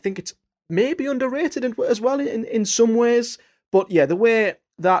episode. I think it's maybe underrated as well in some ways. But yeah, the way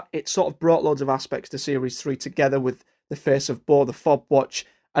that it sort of brought loads of aspects to Series 3 together with the face of Bo, the Fob Watch,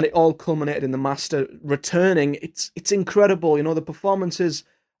 and it all culminated in the Master returning. It's incredible. The performances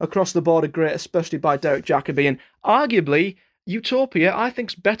across the board are great, especially by Derek Jacobi. And arguably, Utopia, I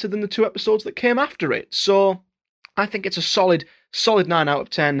think, is better than the 2 episodes that came after it. So I think it's a solid 9 out of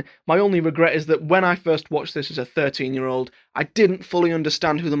 10. My only regret is that when I first watched this as a 13-year-old, I didn't fully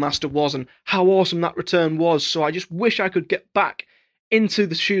understand who the Master was and how awesome that return was. So I just wish I could get back into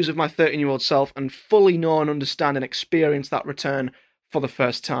the shoes of my 13-year-old self and fully know and understand and experience that return for the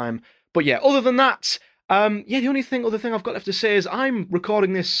first time. But yeah, other than that, the other thing I've got left to say is I'm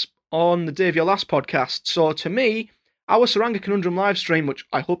recording this on the day of your last podcast. So to me, our Saranga Conundrum live stream, which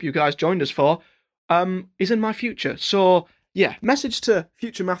I hope you guys joined us for, is in my future. So yeah, message to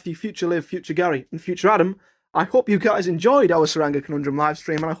future Matthew, future Liv, future Gary, and future Adam. I hope you guys enjoyed our Saranga Conundrum live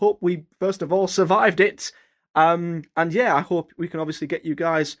stream, and I hope we, first of all, survived it. And yeah, I hope we can obviously get you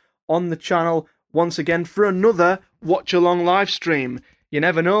guys on the channel once again for another watch-along live stream. You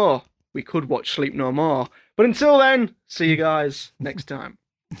never know, we could watch Sleep No More. But until then, see you guys next time.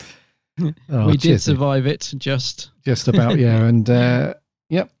 We did survive it, just about, yeah. And,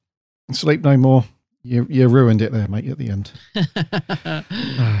 yep. Sleep no more. You ruined it there, mate, at the end.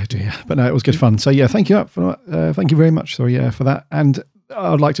 Oh dear. But no, it was good fun. So yeah, thank you very much. Sorry, for that. And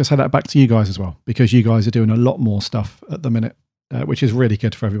I'd like to say that back to you guys as well, because you guys are doing a lot more stuff at the minute, which is really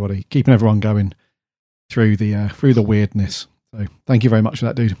good for everybody, keeping everyone going through the weirdness. So thank you very much for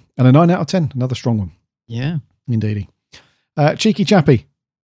that, dude. And a 9 out of 10, another strong one. Yeah, indeedy. Cheeky Chappy,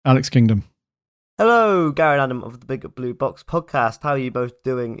 Alex Kingdom. Hello, Gary and Adam of the Big Blue Box podcast. How are you both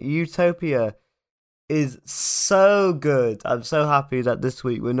doing? Utopia is so good. I'm so happy that this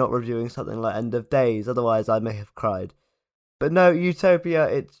week we're not reviewing something like End of Days, otherwise I may have cried. But no, Utopia,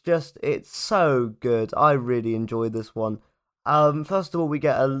 it's so good. I really enjoyed this one. First of all, we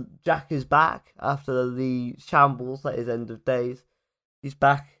get Jack is back after the shambles that is End of Days. He's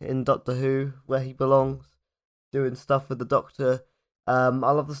back in Doctor Who, where he belongs, doing stuff with the Doctor. I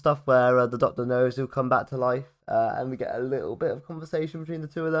love the stuff where the Doctor knows he'll come back to life, and we get a little bit of conversation between the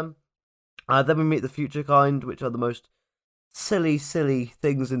two of them. Then we meet the Future Kind, which are the most silly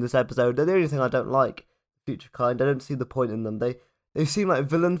things in this episode. They're the only thing I don't like. Future Kind, I don't see the point in them. They seem like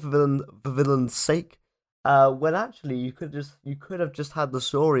villain for villain's sake. When actually you could have just had the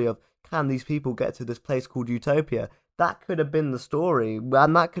story of, can these people get to this place called Utopia? That could have been the story,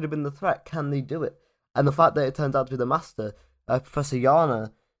 and that could have been the threat. Can they do it? And the fact that it turns out to be the Master, Professor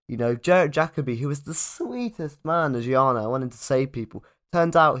Yana, Jarrett Jacobi, who is the sweetest man as Yana, wanting to save people.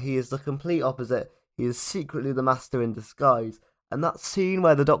 Turns out he is the complete opposite. He is secretly the Master in disguise. And that scene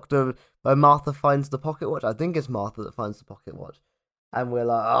where where Martha finds the pocket watch, I think it's Martha that finds the pocket watch. And we're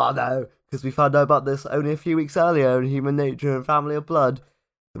like, oh no, because we found out about this only a few weeks earlier in Human Nature and Family of Blood.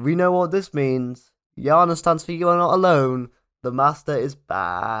 We know what this means. Yana stands for You Are Not Alone. The Master is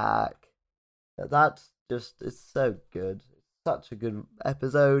back. That's it's so good. It's such a good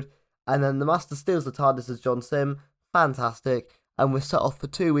episode. And then the Master steals the TARDIS as John Sim. Fantastic. And we're set off for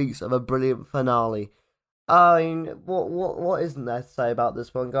 2 weeks of a brilliant finale. I mean, what isn't there to say about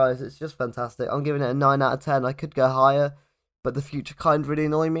this one, guys? It's just fantastic. I'm giving it a 9 out of 10. I could go higher, but the Future Kind really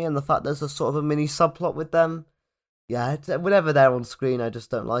annoy me, and the fact there's a sort of a mini subplot with them. Yeah, whenever they're on screen, I just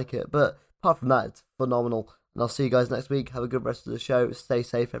don't like it. But apart from that, it's phenomenal. And I'll see you guys next week. Have a good rest of the show. Stay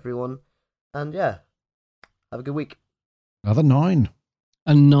safe, everyone. And yeah, have a good week. Another 9.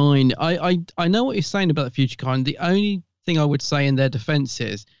 A 9. I know what you're saying about the Future Kind. The only thing I would say in their defense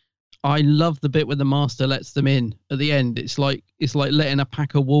is, I love the bit where the Master lets them in at the end. It's like letting a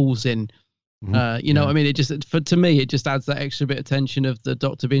pack of wolves in. You know what I mean? To me, it just adds that extra bit of tension of the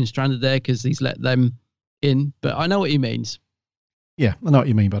Doctor being stranded there because he's let them in. But I know what he means. Yeah, I know what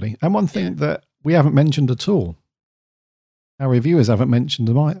you mean, buddy. And one thing that we haven't mentioned at all, our reviewers haven't mentioned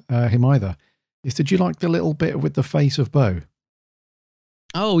him either, is, did you like the little bit with the face of Bo?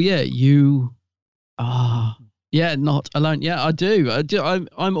 Oh yeah, yeah, not alone. Yeah, I do.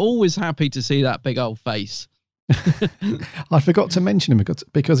 I'm always happy to see that big old face. I forgot to mention him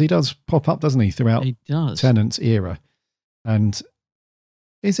because he does pop up, doesn't he, throughout Tennant's era. And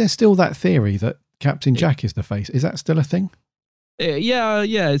is there still that theory that Captain Jack is the face? Is that still a thing? Yeah.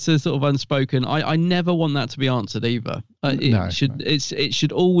 It's a sort of unspoken. I never want that to be answered either. It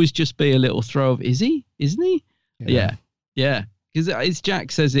should always just be a little throw of, is he? Isn't he? Yeah. Because it's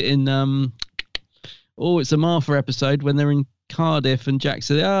Jack says it in it's a Martha episode when they're in Cardiff and Jack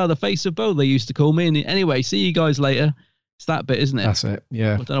said, the face of Bo, they used to call me. And anyway, see you guys later. It's that bit, isn't it? That's it,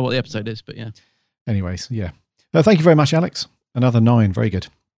 yeah. I don't know what the episode is, but yeah. Anyways, yeah. Thank you very much, Alex. Another 9, very good.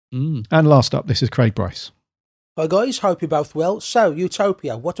 And last up, this is Craig Bryce. Hi guys, hope you're both well. So,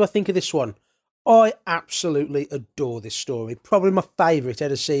 Utopia, what do I think of this one? I absolutely adore this story. Probably my favourite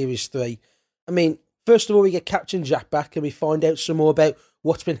out of Series 3. I mean, first of all, we get Captain Jack back and we find out some more about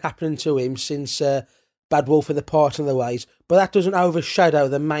what's been happening to him since Bad Wolf and the Parting of the Ways, but that doesn't overshadow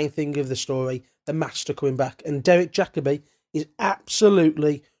the main thing of the story, the Master coming back. And Derek Jacobi is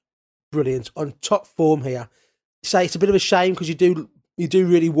absolutely brilliant, on top form here. Say it's a bit of a shame because you do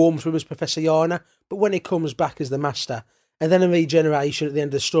really warm to him as Professor Yana, but when he comes back as the Master, and then a regeneration at the end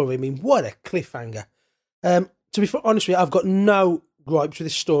of the story, I mean, what a cliffhanger. To be honest with you, I've got no gripes with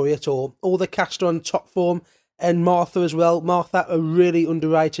this story at all. All the cast are on top form, and Martha as well. Martha, a really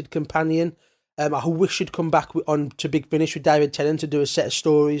underrated companion. I wish she'd come back on to Big Finish with David Tennant to do a set of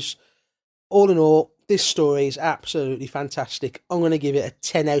stories. All in all, this story is absolutely fantastic. I'm going to give it a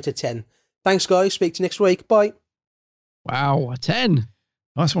 10 out of 10. Thanks, guys. Speak to you next week. Bye. Wow, a 10.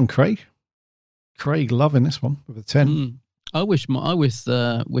 Nice one, Craig. Craig loving this one with a 10. I wish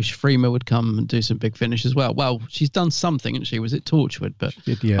Freema would come and do some Big Finish as well. Well, she's done something, hasn't she? Was it Torchwood? But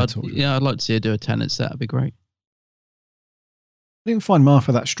Torchwood. I'd like to see her do a Tennant set. That'd be great. I didn't find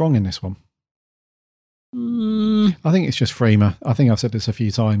Martha that strong in this one. I think it's just Freema. I think I've said this a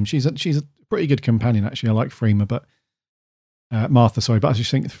few times. She's a pretty good companion, actually. I like Freema, but Martha, sorry. But I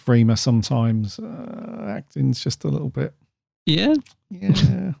just think Freema sometimes acting's just a little bit... Yeah?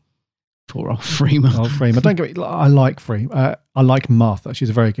 Yeah. Poor old Freema. Old Freema. Don't get me... I like Freema. I like Martha. She's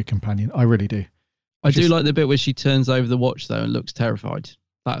a very good companion. I really do. I do like the bit where she turns over the watch, though, and looks terrified.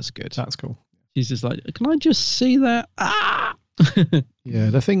 That's good. That's cool. She's just like, can I just see that? Ah! Yeah,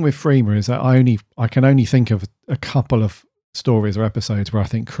 the thing with Freema is that I can only think of a couple of stories or episodes where I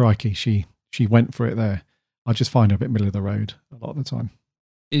think, crikey, she went for it there. I just find her a bit middle of the road a lot of the time.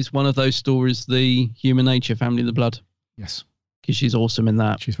 Is one of those stories the Human Nature, Family of the Blood? Yes. Because she's awesome in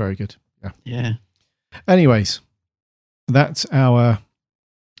that. She's very good. Yeah. Yeah. Anyways, that's our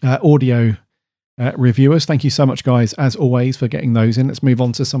audio reviewers. Thank you so much, guys, as always, for getting those in. Let's move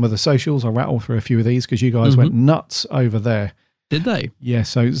on to some of the socials. I'll rattle through a few of these because you guys went nuts over there. Did they? Yeah,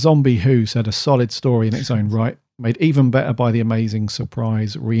 so Zombie Who said a solid story in its own right, made even better by the amazing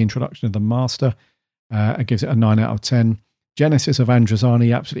surprise reintroduction of the Master. It gives it a 9 out of 10. Genesis of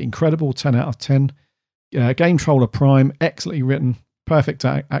Androzani, absolutely incredible, 10 out of 10. Game Troller Prime, excellently written, perfect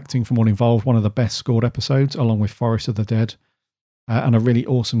acting from all involved, one of the best scored episodes, along with Forest of the Dead. And a really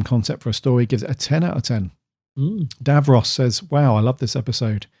awesome concept for a story, gives it a 10 out of 10. Davros says, wow, I love this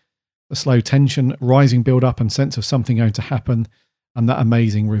episode. The slow tension, rising build-up and sense of something going to happen, and that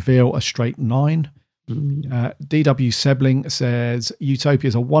amazing reveal, a straight 9. DW Sebling says, Utopia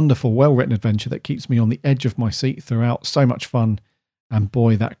is a wonderful, well-written adventure that keeps me on the edge of my seat throughout. So much fun. And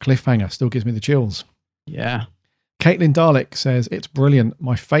boy, that cliffhanger still gives me the chills. Yeah. Caitlin Dalek says, it's brilliant.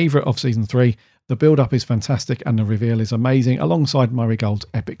 My favourite of season 3. The build-up is fantastic and the reveal is amazing. Alongside Murray Gold's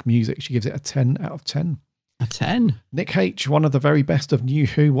epic music, she gives it a 10 out of 10. A 10? Nick H, one of the very best of New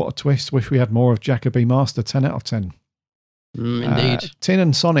Who. What a twist. Wish we had more of Jacoby Master. 10 out of 10. Indeed. Tin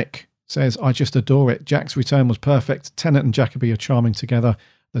and Sonic says, I just adore it. Jack's return was perfect. Tennant and Jacoby are charming together.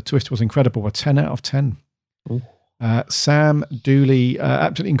 The twist was incredible. A 10 out of 10. Sam Dooley,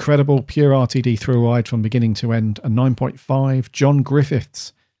 absolutely incredible. Pure RTD thrill ride from beginning to end. A 9.5. John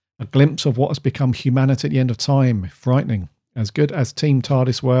Griffiths, a glimpse of what has become humanity at the end of time. Frightening. As good as Team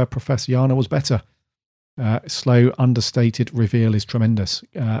TARDIS were, Professor Yana was better. Slow, understated reveal is tremendous.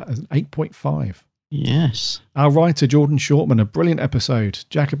 An 8.5. Yes. Our writer, Jordan Shortman, a brilliant episode.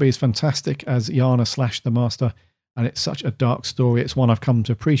 Jacoby is fantastic as Yana / the Master, and it's such a dark story. It's one I've come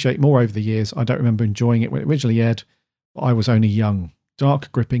to appreciate more over the years. I don't remember enjoying it when it originally aired, but I was only young.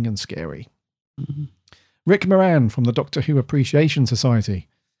 Dark, gripping, and scary. Rick Moran from the Doctor Who Appreciation Society.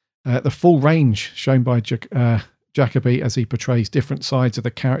 The full range shown by Jacoby as he portrays different sides of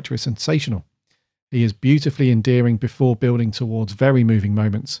the character is sensational. He is beautifully endearing before building towards very moving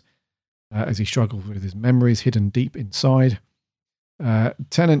moments as he struggles with his memories hidden deep inside.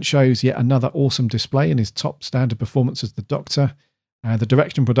 Tennant shows yet another awesome display in his top standard performance as the Doctor. The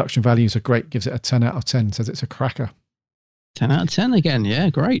direction and production values are great, gives it a 10 out of 10, says it's a cracker. 10 out of 10 again, yeah,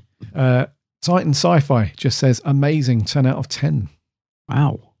 great. Titan Sci-Fi just says amazing, 10 out of 10.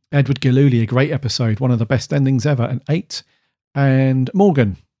 Wow. Edward Galuli, a great episode, one of the best endings ever, an 8. And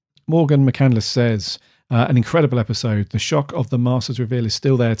Morgan McCandless says, an incredible episode. The shock of the Master's reveal is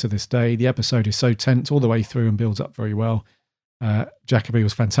still there to this day. The episode is so tense all the way through and builds up very well. Jacoby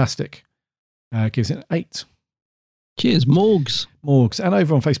was fantastic. Gives it an 8. Cheers, Morgs. And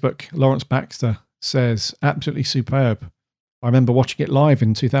over on Facebook, Lawrence Baxter says, absolutely superb. I remember watching it live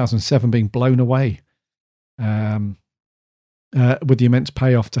in 2007, being blown away with the immense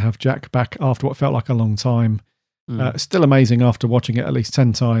payoff to have Jack back after what felt like a long time. Still amazing after watching it at least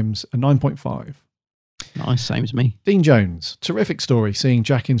 10 times, a 9.5. Nice, same as me. Dean Jones, terrific story. Seeing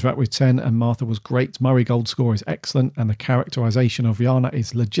Jack interact with Ten and Martha was great. Murray Gold's score is excellent, and the characterization of Yana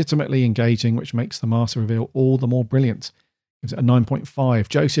is legitimately engaging, which makes the Master reveal all the more brilliant. Gives it a 9.5.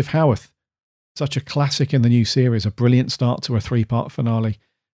 Joseph Howarth, such a classic in the new series, a brilliant start to a 3-part finale.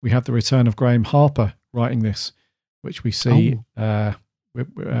 We have the return of Graham Harper writing this, which we see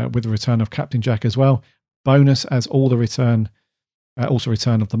with the return of Captain Jack as well. Bonus as also return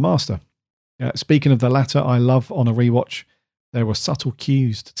of the Master. Speaking of the latter, I love on a rewatch, there were subtle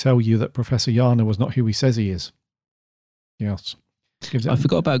cues to tell you that Professor Yana was not who he says he is. Yes. I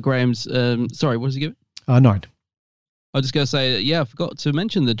forgot about Graham's, sorry, what does he give it? 9. I was just going to say, I forgot to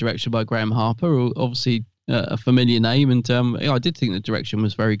mention the direction by Graham Harper, obviously a familiar name, and I did think the direction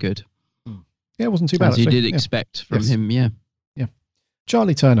was very good. Yeah, it wasn't too bad. As you did expect from him, yeah.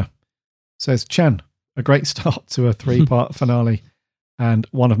 Charlie Turner says, Chan, a great start to a 3-part finale. And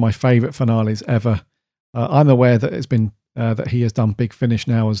one of my favourite finales ever. I'm aware that it's been that he has done Big Finish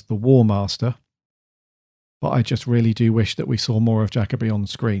now as the War Master, but I just really do wish that we saw more of Jacoby on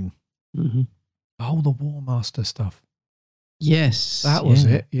screen. Oh, the War Master stuff. Yes. That was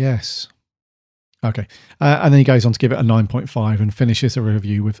it. Yes. Okay. And then he goes on to give it a 9.5 and finishes the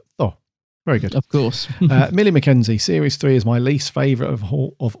review with Thor. Very good. Of course. Millie McKenzie, Series 3 is my least favourite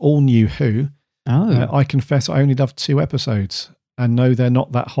of all New Who. Oh. I confess I only loved 2 episodes and no, they're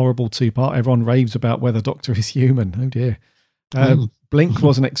not that horrible 2-part. Everyone raves about whether Doctor is human. Oh dear. Blink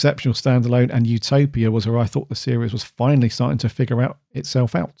was an exceptional standalone, and Utopia was where I thought the series was finally starting to figure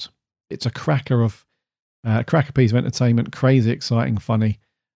itself out. It's a cracker piece of entertainment, crazy, exciting, funny,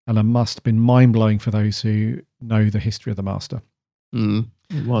 and a must have been mind-blowing for those who know the history of the Master.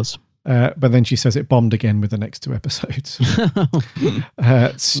 It was. But then she says it bombed again with the next 2 episodes.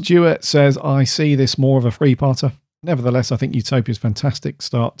 Stuart says, I see this more of a 3-parter. Nevertheless, I think Utopia's fantastic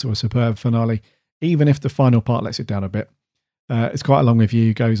start to a superb finale, even if the final part lets it down a bit. It's quite a long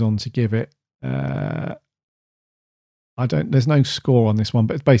review, goes on to give it... there's no score on this one,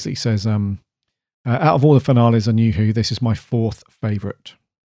 but it basically says, out of all the finales on New Who, this is my 4th favourite.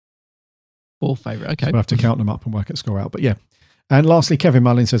 4th favourite, okay. So we'll have to count them up and work a score out, but yeah. And lastly, Kevin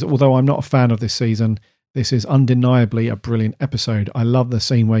Mullin says, although I'm not a fan of this season, this is undeniably a brilliant episode. I love the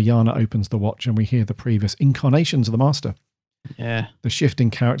scene where Yana opens the watch and we hear the previous incarnations of the Master. Yeah. The shift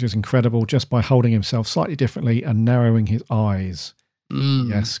in character is incredible just by holding himself slightly differently and narrowing his eyes.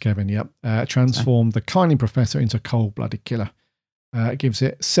 Yes, Kevin, yep. Transformed the kindly professor into cold-blooded killer. Gives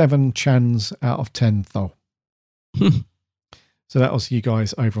it 7 chans out of 10, though. So that was you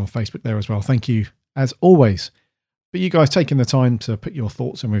guys over on Facebook there as well. Thank you, as always. But you guys taking the time to put your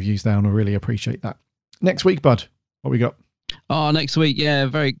thoughts and reviews down, I really appreciate that. Next week, bud, what we got? Oh, next week, yeah,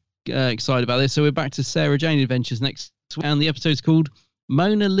 very excited about this. So we're back to Sarah Jane Adventures next week, and the episode's called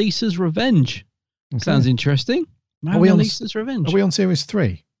Mona Lisa's Revenge. Okay. Sounds interesting. Mona Lisa's Revenge. Are we on Series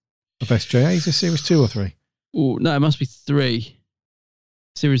 3 of SJA? Is this Series 2 or 3? Oh, no, it must be 3.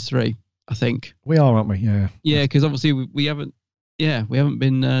 Series 3, I think. We are, aren't we? Yeah. Yeah, because obviously we haven't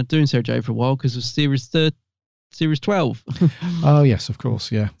been doing Sarah J for a while because of Series 12. Oh, yes, of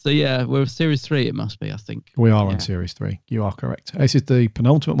course, yeah. So, yeah, we're Series 3, it must be, I think. We are on Series 3. You are correct. This is the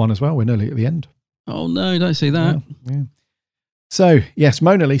penultimate one as well. We're nearly at the end. Oh, no, don't say that. Yeah. So, yes,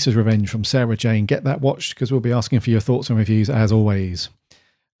 Mona Lisa's Revenge from Sarah Jane. Get that watched because we'll be asking for your thoughts and reviews as always.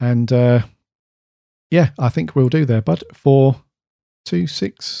 And, yeah, I think we'll do there, bud. 4, 2,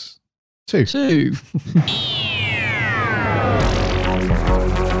 6, 2. 2.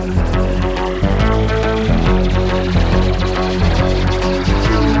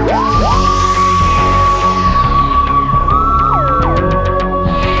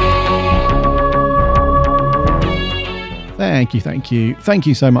 Thank you. Thank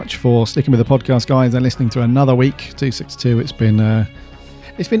you so much for sticking with the podcast, guys, and listening to another week, 262. It's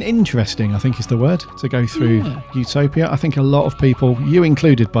been interesting, I think is the word, to go through Utopia. I think a lot of people, you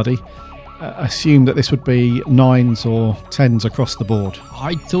included, buddy, assumed that this would be 9s or 10s across the board.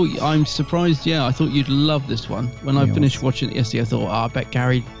 I'm surprised, I thought you'd love this one. When I finished watching it yesterday, I thought, I bet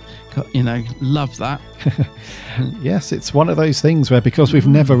Gary, loves that. Yes, it's one of those things where because we've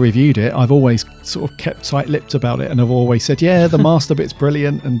never reviewed it, I've always sort of kept tight-lipped about it, and I've always said, the Master bit's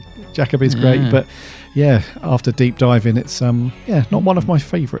brilliant and Jacoby's great, but after deep diving, it's not one of my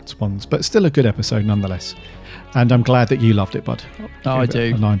favourite ones, but still a good episode nonetheless. And I'm glad that you loved it, bud. Oh, I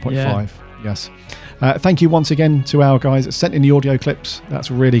do. A 9.5. Yes. Thank you once again to our guys that sent in the audio clips.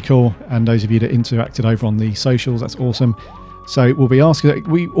 That's really cool. And those of you that interacted over on the socials, that's awesome. So we'll be asking,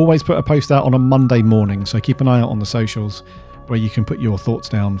 we always put a post out on a Monday morning, so keep an eye out on the socials where you can put your thoughts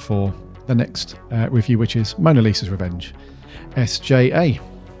down for the next review, which is Mona Lisa's Revenge, SJA.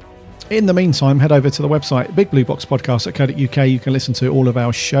 In the meantime, head over to the website, bigblueboxpodcast.co.uk. You can listen to all of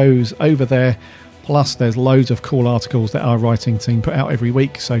our shows over there. Plus, there's loads of cool articles that our writing team put out every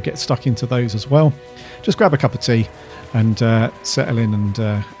week, so get stuck into those as well. Just grab a cup of tea and settle in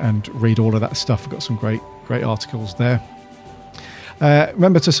and read all of that stuff. We've got some great articles there.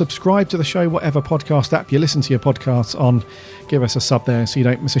 Remember to subscribe to the show, whatever podcast app you listen to your podcasts on. Give us a sub there so you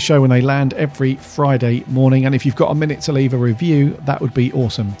don't miss a show when they land every Friday morning. And if you've got a minute to leave a review, that would be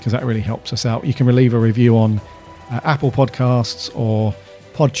awesome because that really helps us out. You can leave a review on Apple Podcasts or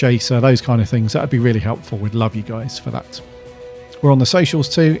Podchaser, those kind of things. That would be really helpful. We'd love you guys for that. We're on the socials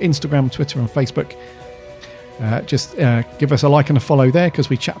too, Instagram, Twitter and Facebook. Just give us a like and a follow there because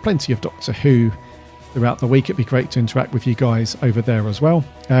we chat plenty of Doctor Who throughout the week. It'd be great to interact with you guys over there as well.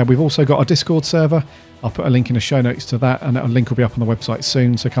 We've also got a Discord server. I'll put a link in the show notes to that, and a link will be up on the website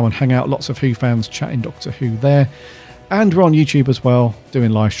soon, so come and hang out. Lots of Who fans chatting Doctor Who there. And we're on YouTube as well,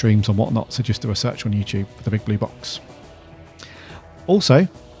 doing live streams and whatnot, so just do a search on YouTube for the Big Blue Box. Also,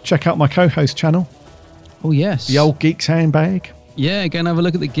 check out my co-host channel. Oh yes, the Old Geeks Handbag. Yeah, go and have a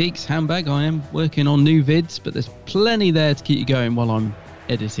look at the Geeks handbag. I am working on new vids, but there's plenty there to keep you going while I'm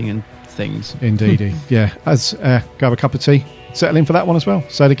editing and things. Indeedy. Yeah. As grab a cup of tea, settle in for that one as well.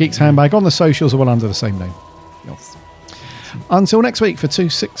 So the Geeks handbag on the socials are all under the same name. Yes. Until next week for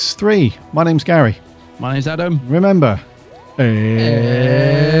 263. My name's Gary. My name's Adam. Remember.